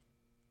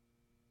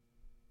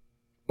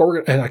 But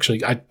we're gonna,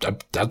 actually, I'm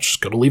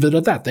just going to leave it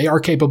at that. They are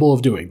capable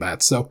of doing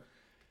that. So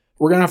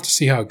we're going to have to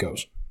see how it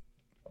goes.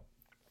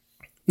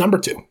 Number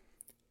 2.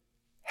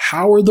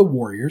 How are the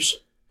Warriors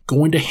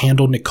going to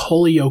handle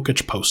Nikola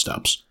Jokic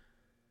post-ups?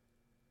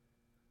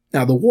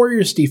 Now, the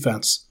Warriors'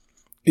 defense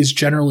is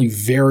generally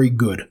very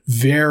good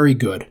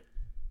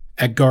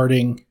at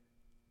guarding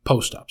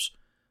post-ups.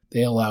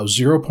 They allow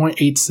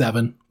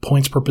 0.87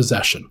 points per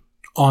possession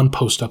on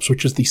post-ups,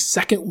 which is the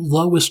second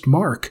lowest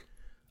mark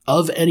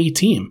of any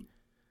team,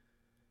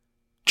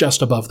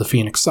 just above the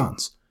Phoenix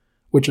Suns,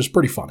 which is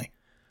pretty funny.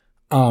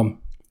 The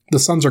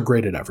Suns are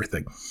great at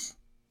everything.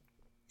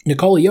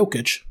 Nikola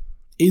Jokic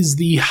is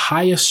the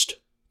highest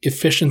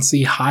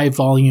efficiency, high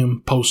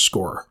volume post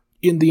scorer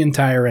in the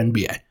entire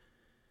NBA.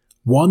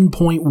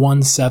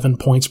 1.17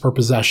 points per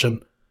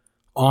possession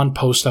on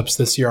post-ups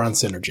this year on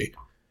Synergy.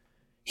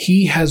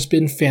 He has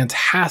been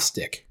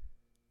fantastic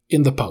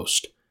in the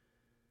post.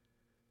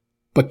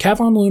 But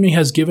Kevon Looney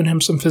has given him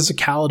some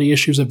physicality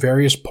issues at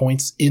various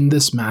points in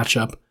this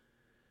matchup.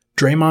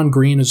 Draymond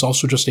Green is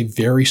also just a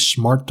very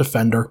smart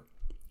defender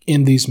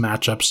in these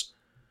matchups.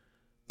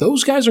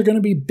 Those guys are going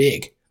to be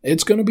big.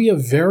 It's going to be a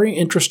very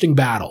interesting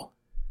battle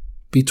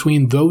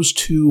between those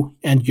two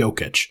and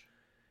Jokic.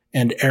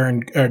 And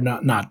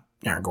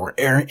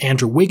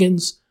Andrew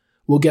Wiggins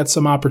will get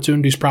some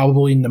opportunities,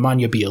 probably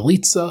Nemanja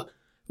Bjelica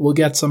will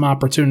get some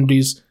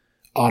opportunities,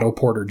 Otto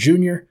Porter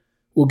Jr.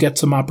 will get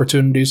some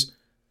opportunities.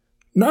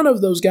 None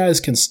of those guys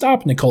can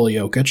stop Nikola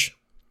Jokic,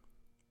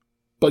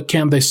 but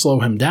can they slow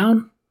him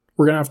down?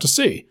 We're going to have to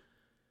see.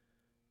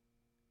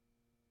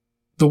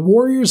 The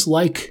Warriors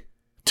like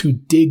to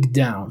dig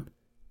down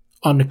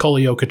on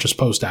Nikola Jokic's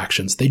post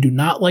actions. They do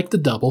not like the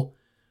double.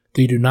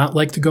 They do not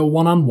like to go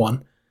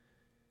one-on-one.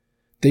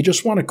 They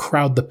just want to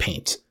crowd the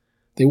paint.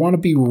 They want to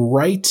be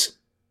right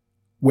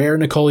where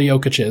Nikola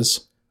Jokic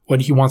is when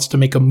he wants to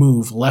make a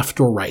move left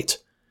or right.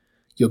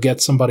 You'll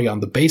get somebody on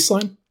the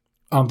baseline,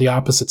 on the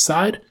opposite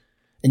side,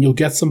 and you'll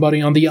get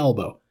somebody on the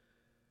elbow,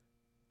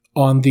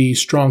 on the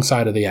strong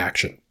side of the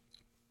action.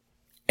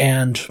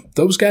 And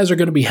those guys are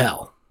going to be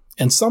hell.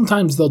 And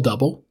sometimes they'll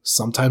double,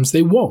 sometimes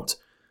they won't.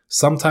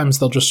 Sometimes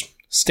they'll just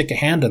stick a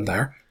hand in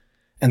there,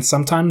 and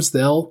sometimes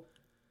they'll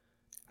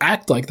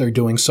act like they're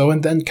doing so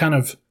and then kind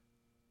of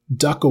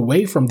duck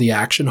away from the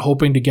action,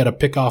 hoping to get a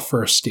pick off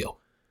for a steal.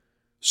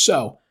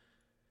 So,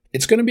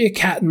 it's going to be a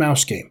cat and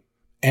mouse game,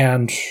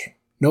 and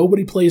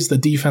nobody plays the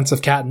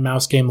defensive cat and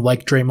mouse game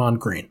like Draymond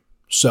Green.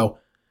 So,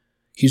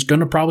 he's going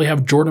to probably have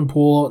he's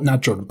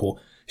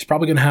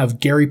probably going to have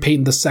Gary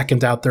Payton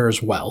II out there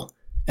as well,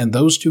 and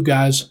those two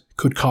guys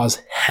could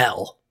cause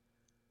hell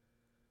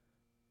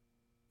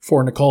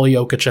for Nikola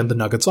Jokic and the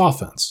Nuggets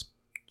offense.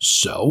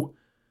 So,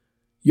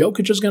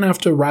 Jokic is going to have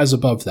to rise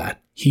above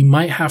that. He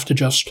might have to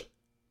just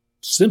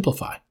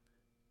simplify,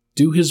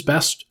 do his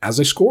best as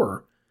a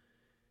scorer.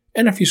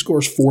 And if he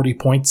scores 40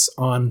 points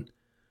on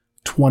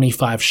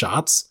 25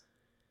 shots,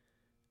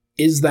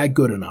 is that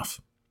good enough?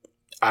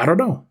 I don't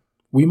know.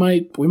 We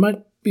might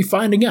be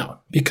finding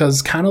out,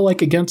 because kind of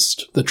like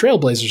against the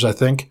Trailblazers, I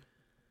think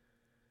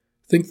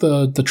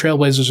the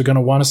Trailblazers are going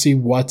to want to see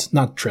I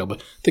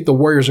think the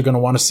Warriors are going to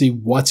want to see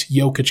what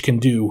Jokic can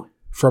do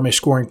from a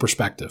scoring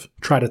perspective.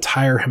 Try to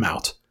tire him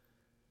out.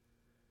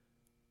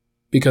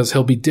 Because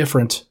he'll be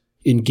different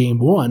in Game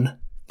 1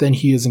 than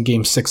he is in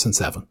Game 6 and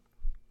 7.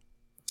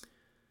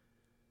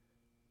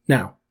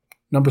 Now,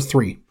 number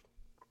 3.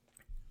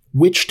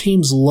 Which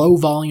team's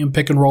low-volume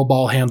pick-and-roll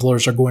ball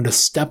handlers are going to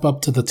step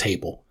up to the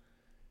table?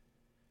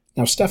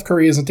 Now, Steph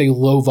Curry isn't a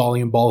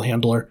low-volume ball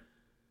handler,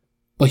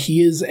 but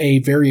he is a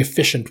very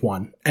efficient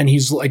one, and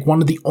he's like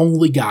one of the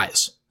only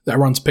guys that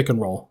runs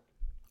pick-and-roll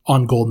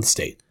on Golden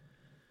State.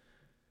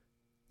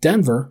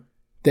 Denver,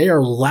 they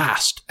are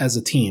last as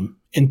a team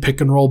in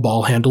pick-and-roll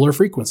ball handler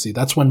frequency.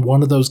 That's when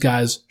one of those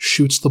guys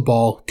shoots the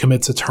ball,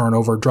 commits a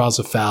turnover, draws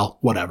a foul,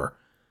 whatever.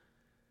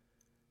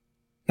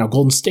 Now,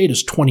 Golden State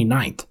is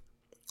 29th.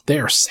 They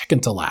are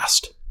second to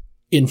last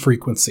in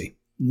frequency.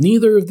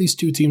 Neither of these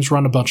two teams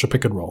run a bunch of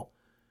pick-and-roll.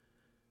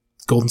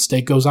 Golden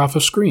State goes off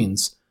of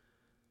screens.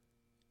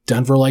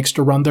 Denver likes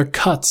to run their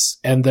cuts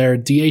and their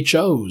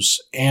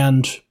DHOs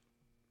and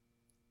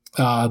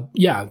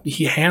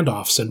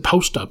handoffs and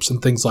post-ups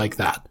and things like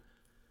that.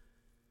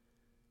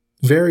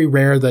 Very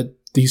rare that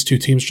these two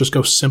teams just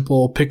go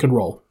simple pick and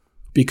roll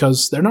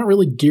because they're not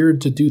really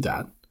geared to do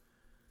that.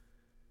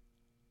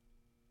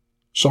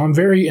 So I'm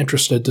very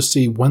interested to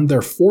see when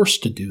they're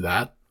forced to do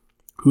that,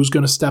 who's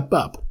going to step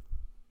up.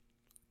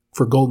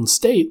 For Golden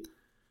State,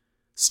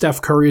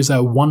 Steph Curry is at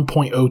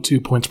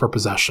 1.02 points per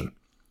possession.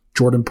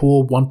 Jordan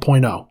Poole,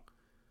 1.0.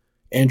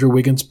 Andrew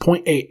Wiggins,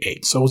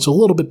 0.88, so it's a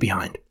little bit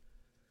behind.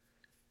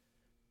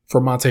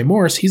 For Monte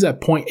Morris, he's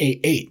at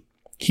 0.88.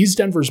 He's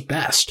Denver's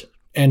best,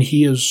 and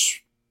he is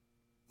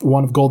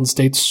one of Golden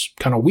State's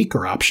kind of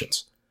weaker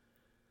options.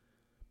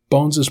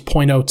 Bones is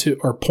 0.02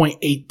 or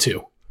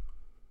 0.82.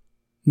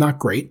 Not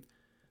great.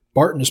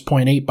 Barton is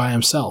 0.8 by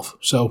himself,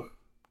 so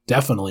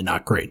definitely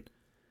not great.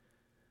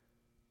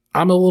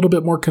 I'm a little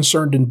bit more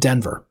concerned in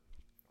Denver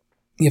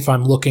if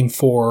I'm looking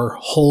for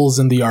holes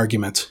in the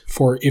argument,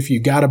 for if you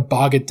got to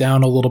bog it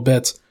down a little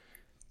bit,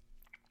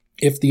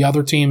 if the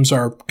other teams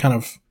are kind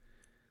of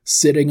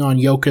sitting on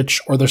Jokic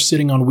or they're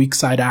sitting on weak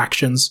side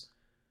actions,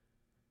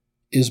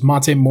 is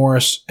Monte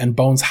Morris and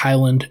Bones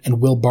Highland and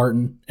Will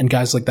Barton and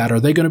guys like that, are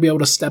they going to be able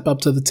to step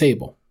up to the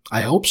table?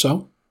 I hope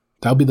so.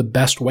 That would be the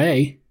best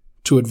way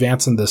to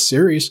advance in this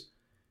series.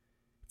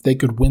 They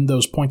could win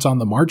those points on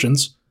the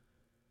margins.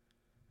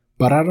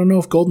 But I don't know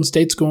if Golden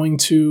State's going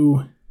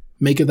to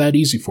make it that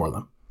easy for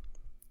them.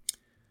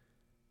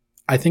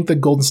 I think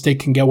that Golden State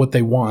can get what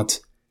they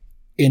want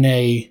in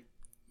a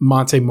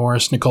Monte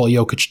Morris, Nikola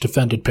Jokic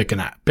defended pick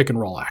and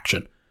roll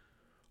action,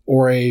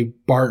 or a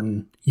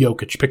Barton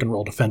Jokic pick and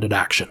roll defended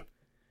action.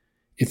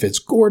 If it's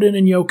Gordon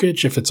and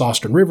Jokic, if it's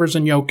Austin Rivers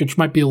and Jokic,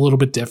 might be a little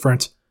bit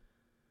different.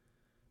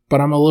 But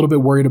I'm a little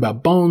bit worried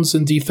about Bones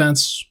in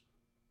defense,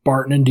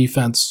 Barton in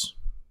defense,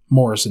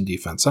 Morris in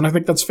defense, and I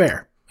think that's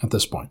fair at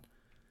this point.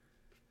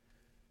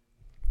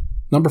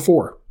 Number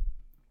 4.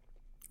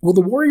 Will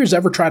the Warriors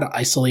ever try to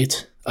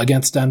isolate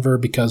against Denver?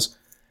 Because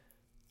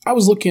I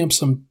was looking up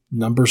some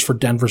numbers for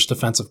Denver's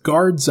defensive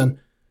guards, and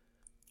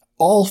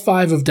all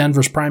 5 of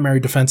Denver's primary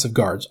defensive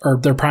guards are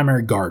their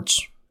primary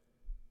guards.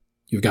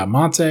 You've got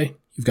Monte,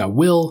 you've got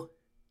Will,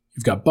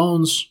 you've got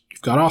Bones,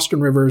 you've got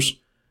Austin Rivers,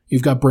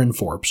 you've got Bryn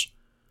Forbes.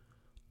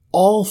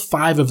 All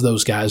 5 of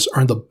those guys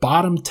are in the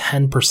bottom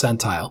 10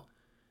 percentile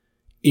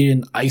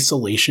in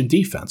isolation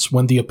defense.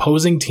 When the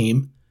opposing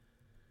team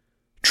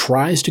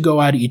tries to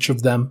go at each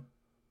of them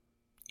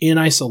in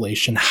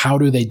isolation, how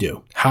do they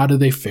do? How do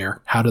they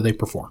fare? How do they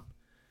perform?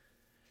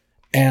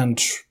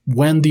 And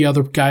when the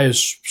other guy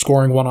is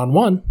scoring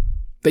one-on-one,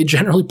 they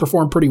generally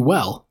perform pretty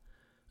well.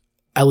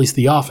 At least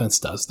the offense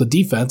does. The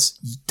defense,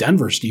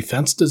 Denver's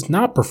defense, does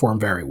not perform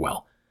very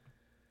well.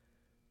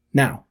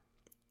 Now,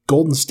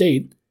 Golden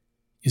State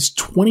is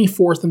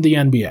 24th in the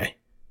NBA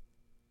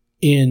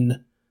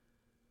in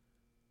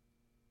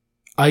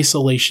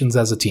isolations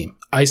as a team,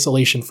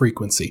 isolation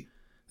frequency.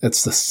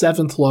 That's the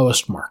 7th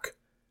lowest mark.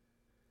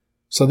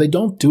 So they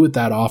don't do it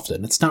that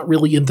often. It's not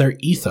really in their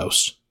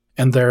ethos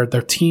and their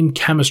team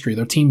chemistry,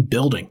 their team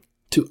building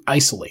to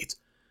isolate,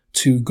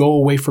 to go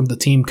away from the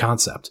team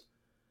concept.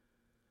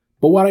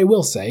 But what I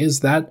will say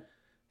is that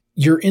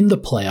you're in the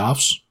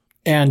playoffs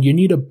and you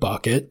need a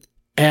bucket,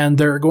 and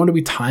there are going to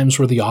be times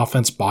where the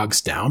offense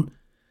bogs down,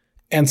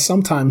 and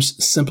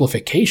sometimes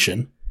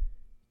simplification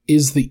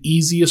is the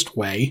easiest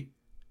way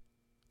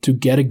to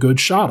get a good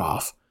shot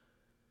off.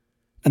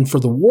 And for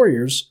the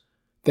Warriors,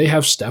 they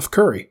have Steph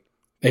Curry.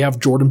 They have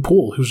Jordan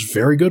Poole, who's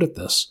very good at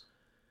this.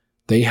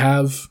 They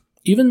have,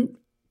 even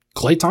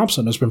Klay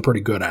Thompson has been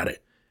pretty good at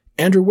it.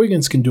 Andrew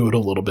Wiggins can do it a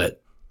little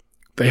bit.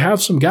 They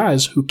have some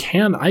guys who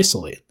can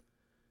isolate.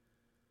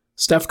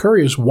 Steph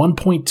Curry is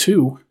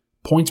 1.2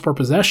 points per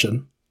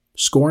possession,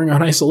 scoring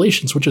on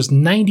isolations, which is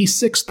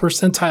 96th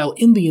percentile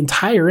in the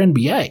entire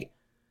NBA.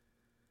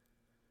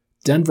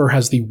 Denver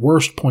has the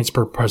worst points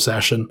per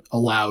possession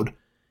allowed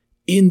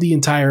in the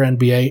entire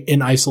NBA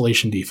in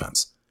isolation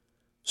defense.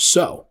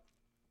 So,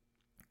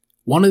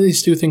 one of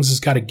these two things has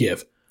got to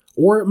give,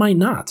 or it might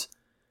not,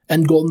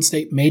 and Golden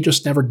State may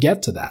just never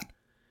get to that.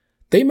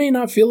 They may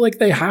not feel like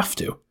they have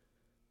to,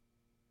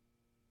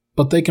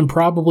 but they can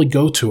probably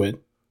go to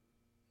it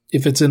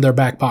if it's in their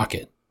back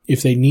pocket,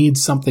 if they need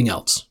something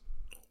else.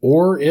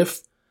 Or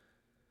if,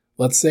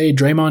 let's say,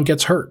 Draymond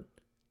gets hurt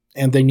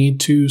and they need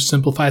to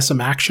simplify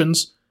some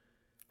actions,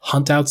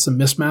 hunt out some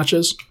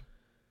mismatches.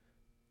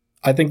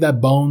 I think that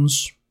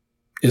Bones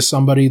is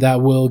somebody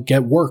that will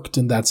get worked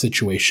in that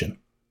situation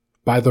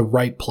by the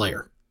right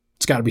player.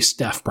 It's got to be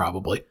Steph,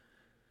 probably.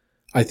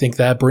 I think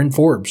that Bryn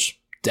Forbes,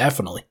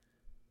 definitely.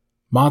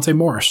 Monte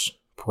Morris,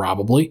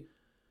 probably.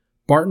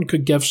 Barton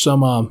could give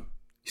some,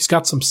 he's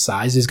got some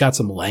size, he's got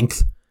some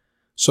length,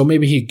 so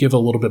maybe he'd give a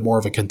little bit more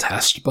of a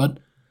contest, but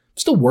I'm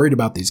still worried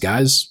about these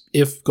guys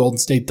if Golden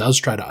State does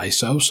try to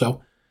ISO,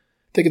 so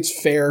I think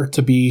it's fair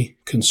to be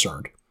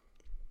concerned.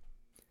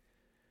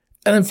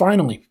 And then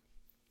finally,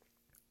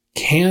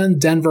 can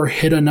Denver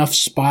hit enough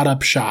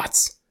spot-up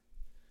shots?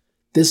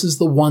 This is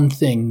the one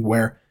thing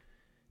where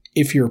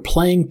if you're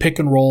playing pick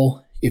and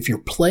roll, if you're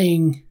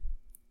playing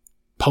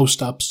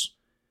post-ups,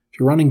 if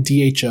you're running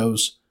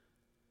DHOs,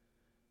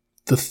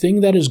 the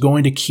thing that is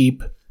going to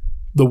keep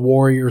the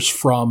Warriors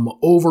from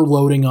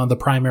overloading on the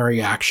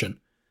primary action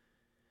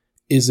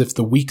is if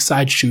the weak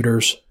side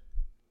shooters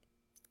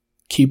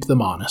keep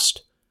them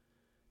honest.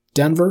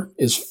 Denver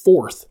is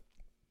 4th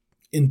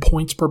in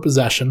points per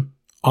possession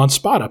on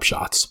spot-up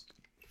shots.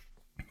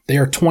 They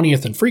are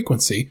 20th in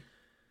frequency,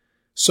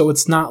 so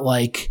it's not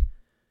like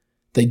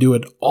they do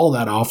it all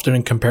that often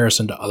in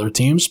comparison to other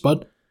teams,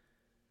 but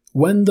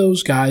when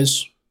those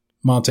guys,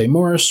 Monte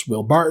Morris,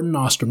 Will Barton,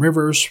 Austin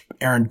Rivers,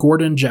 Aaron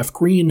Gordon, Jeff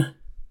Green,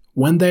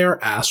 when they are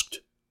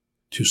asked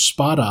to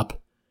spot up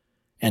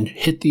and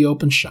hit the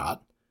open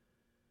shot,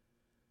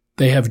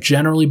 they have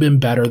generally been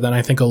better than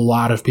I think a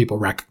lot of people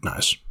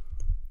recognize.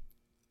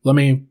 Let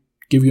me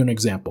give you an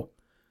example.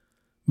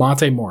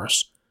 Monte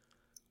Morris,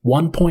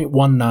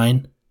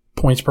 1.19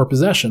 points per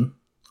possession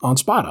on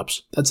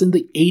spot-ups. That's in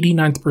the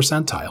 89th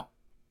percentile.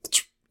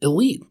 That's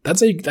elite.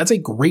 That's a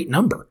great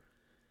number.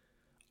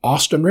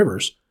 Austin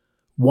Rivers,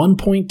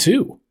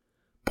 1.2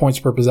 points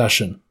per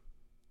possession.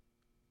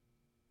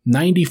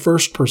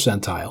 91st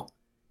percentile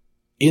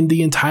in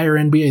the entire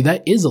NBA.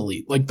 That is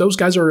elite. Like, those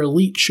guys are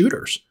elite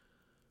shooters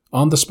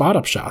on the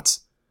spot-up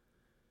shots.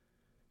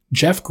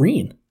 Jeff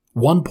Green,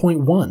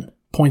 1.1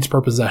 points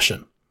per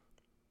possession.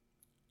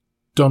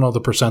 Don't know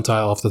the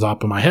percentile off the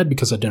top of my head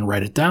because I didn't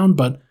write it down,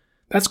 but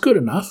that's good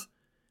enough.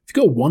 If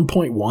you go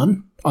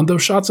 1.1 on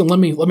those shots, and let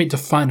me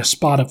define a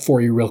spot-up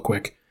for you real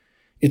quick.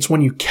 It's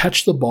when you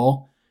catch the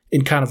ball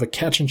in kind of a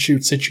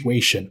catch-and-shoot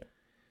situation,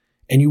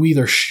 and you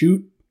either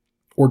shoot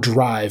or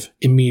drive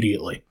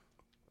immediately.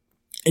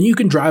 And you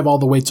can drive all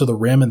the way to the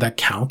rim, and that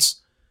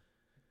counts.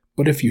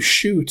 But if you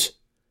shoot,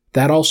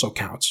 that also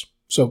counts.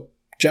 So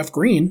Jeff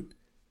Green,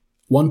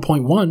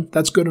 1.1,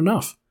 that's good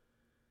enough.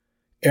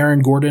 Aaron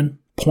Gordon,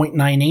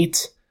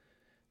 0.98.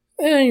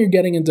 You're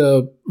getting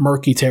into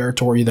murky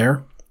territory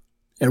there.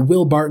 And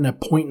Will Barton at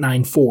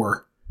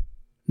 0.94,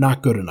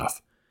 not good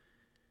enough.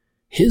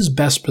 His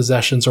best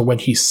possessions are when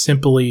he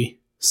simply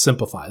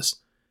simplifies.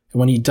 And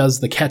when he does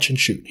the catch and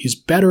shoot. He's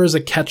better as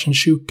a catch and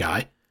shoot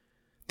guy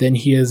than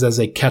he is as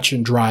a catch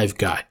and drive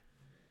guy.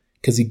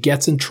 Because he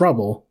gets in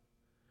trouble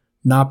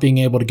not being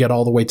able to get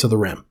all the way to the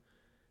rim.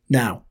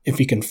 Now, if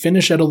he can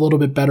finish at a little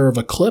bit better of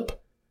a clip,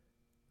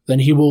 then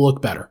he will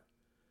look better.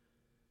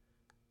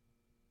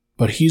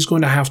 But he's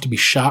going to have to be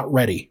shot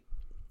ready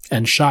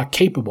and shot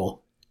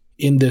capable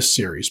in this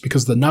series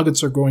because the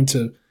Nuggets are going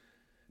to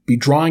be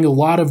drawing a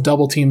lot of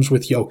double teams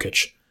with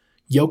Jokic.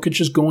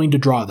 Jokic is going to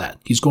draw that.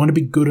 He's going to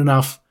be good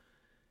enough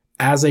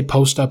as a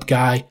post-up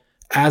guy,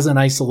 as an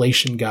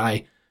isolation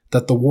guy,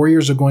 that the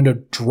Warriors are going to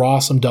draw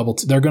some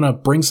they're going to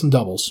bring some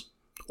doubles,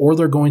 or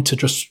they're going to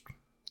just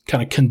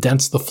kind of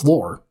condense the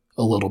floor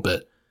a little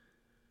bit,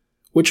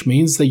 which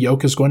means that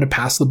Jokic is going to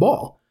pass the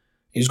ball.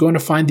 He's going to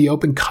find the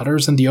open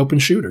cutters and the open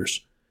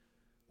shooters.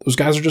 Those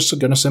guys are just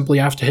going to simply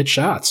have to hit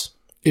shots.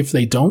 If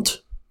they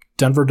don't,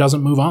 Denver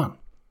doesn't move on.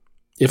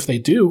 If they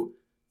do,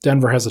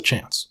 Denver has a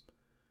chance.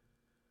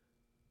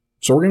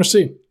 So we're going to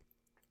see.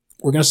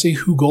 We're going to see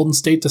who Golden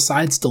State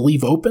decides to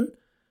leave open.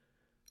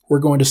 We're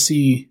going to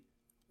see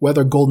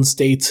whether Golden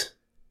State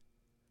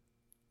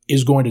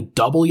is going to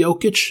double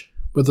Jokic,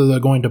 whether they're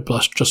going to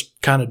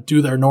just kind of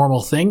do their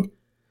normal thing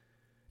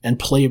and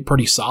play it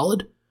pretty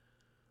solid,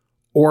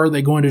 or are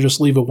they going to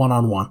just leave it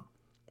one-on-one?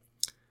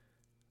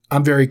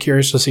 I'm very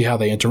curious to see how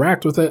they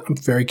interact with it. I'm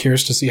very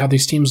curious to see how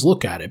these teams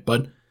look at it,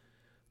 but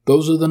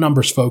those are the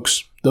numbers,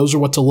 folks. Those are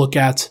what to look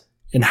at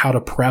and how to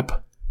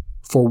prep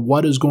for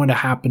what is going to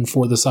happen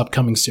for this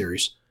upcoming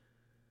series.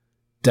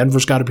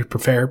 Denver's got to be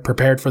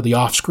prepared for the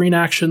off-screen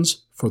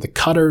actions, for the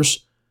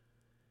cutters,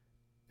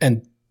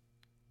 and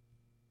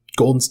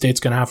Golden State's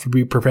going to have to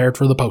be prepared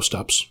for the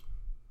post-ups.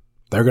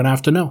 They're going to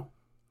have to know.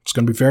 It's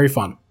going to be very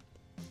fun.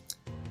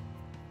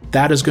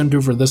 That is going to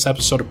do for this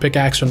episode of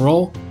Pickaxe and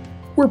Roll.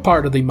 We're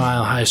part of the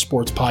Mile High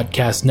Sports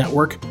Podcast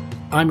Network.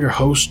 I'm your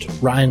host,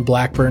 Ryan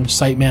Blackburn,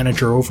 site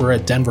manager over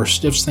at Denver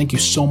Stiffs. Thank you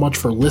so much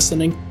for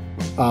listening.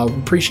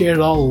 Appreciate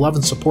all the love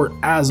and support.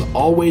 As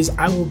always,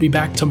 I will be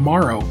back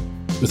tomorrow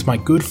with my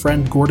good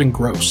friend Gordon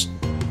Gross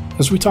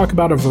as we talk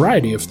about a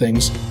variety of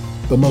things,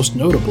 but most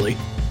notably,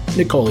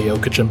 Nikola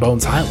Jokic and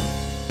Bones Highland.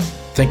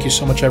 Thank you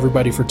so much,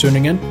 everybody, for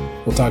tuning in.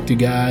 We'll talk to you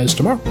guys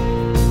tomorrow.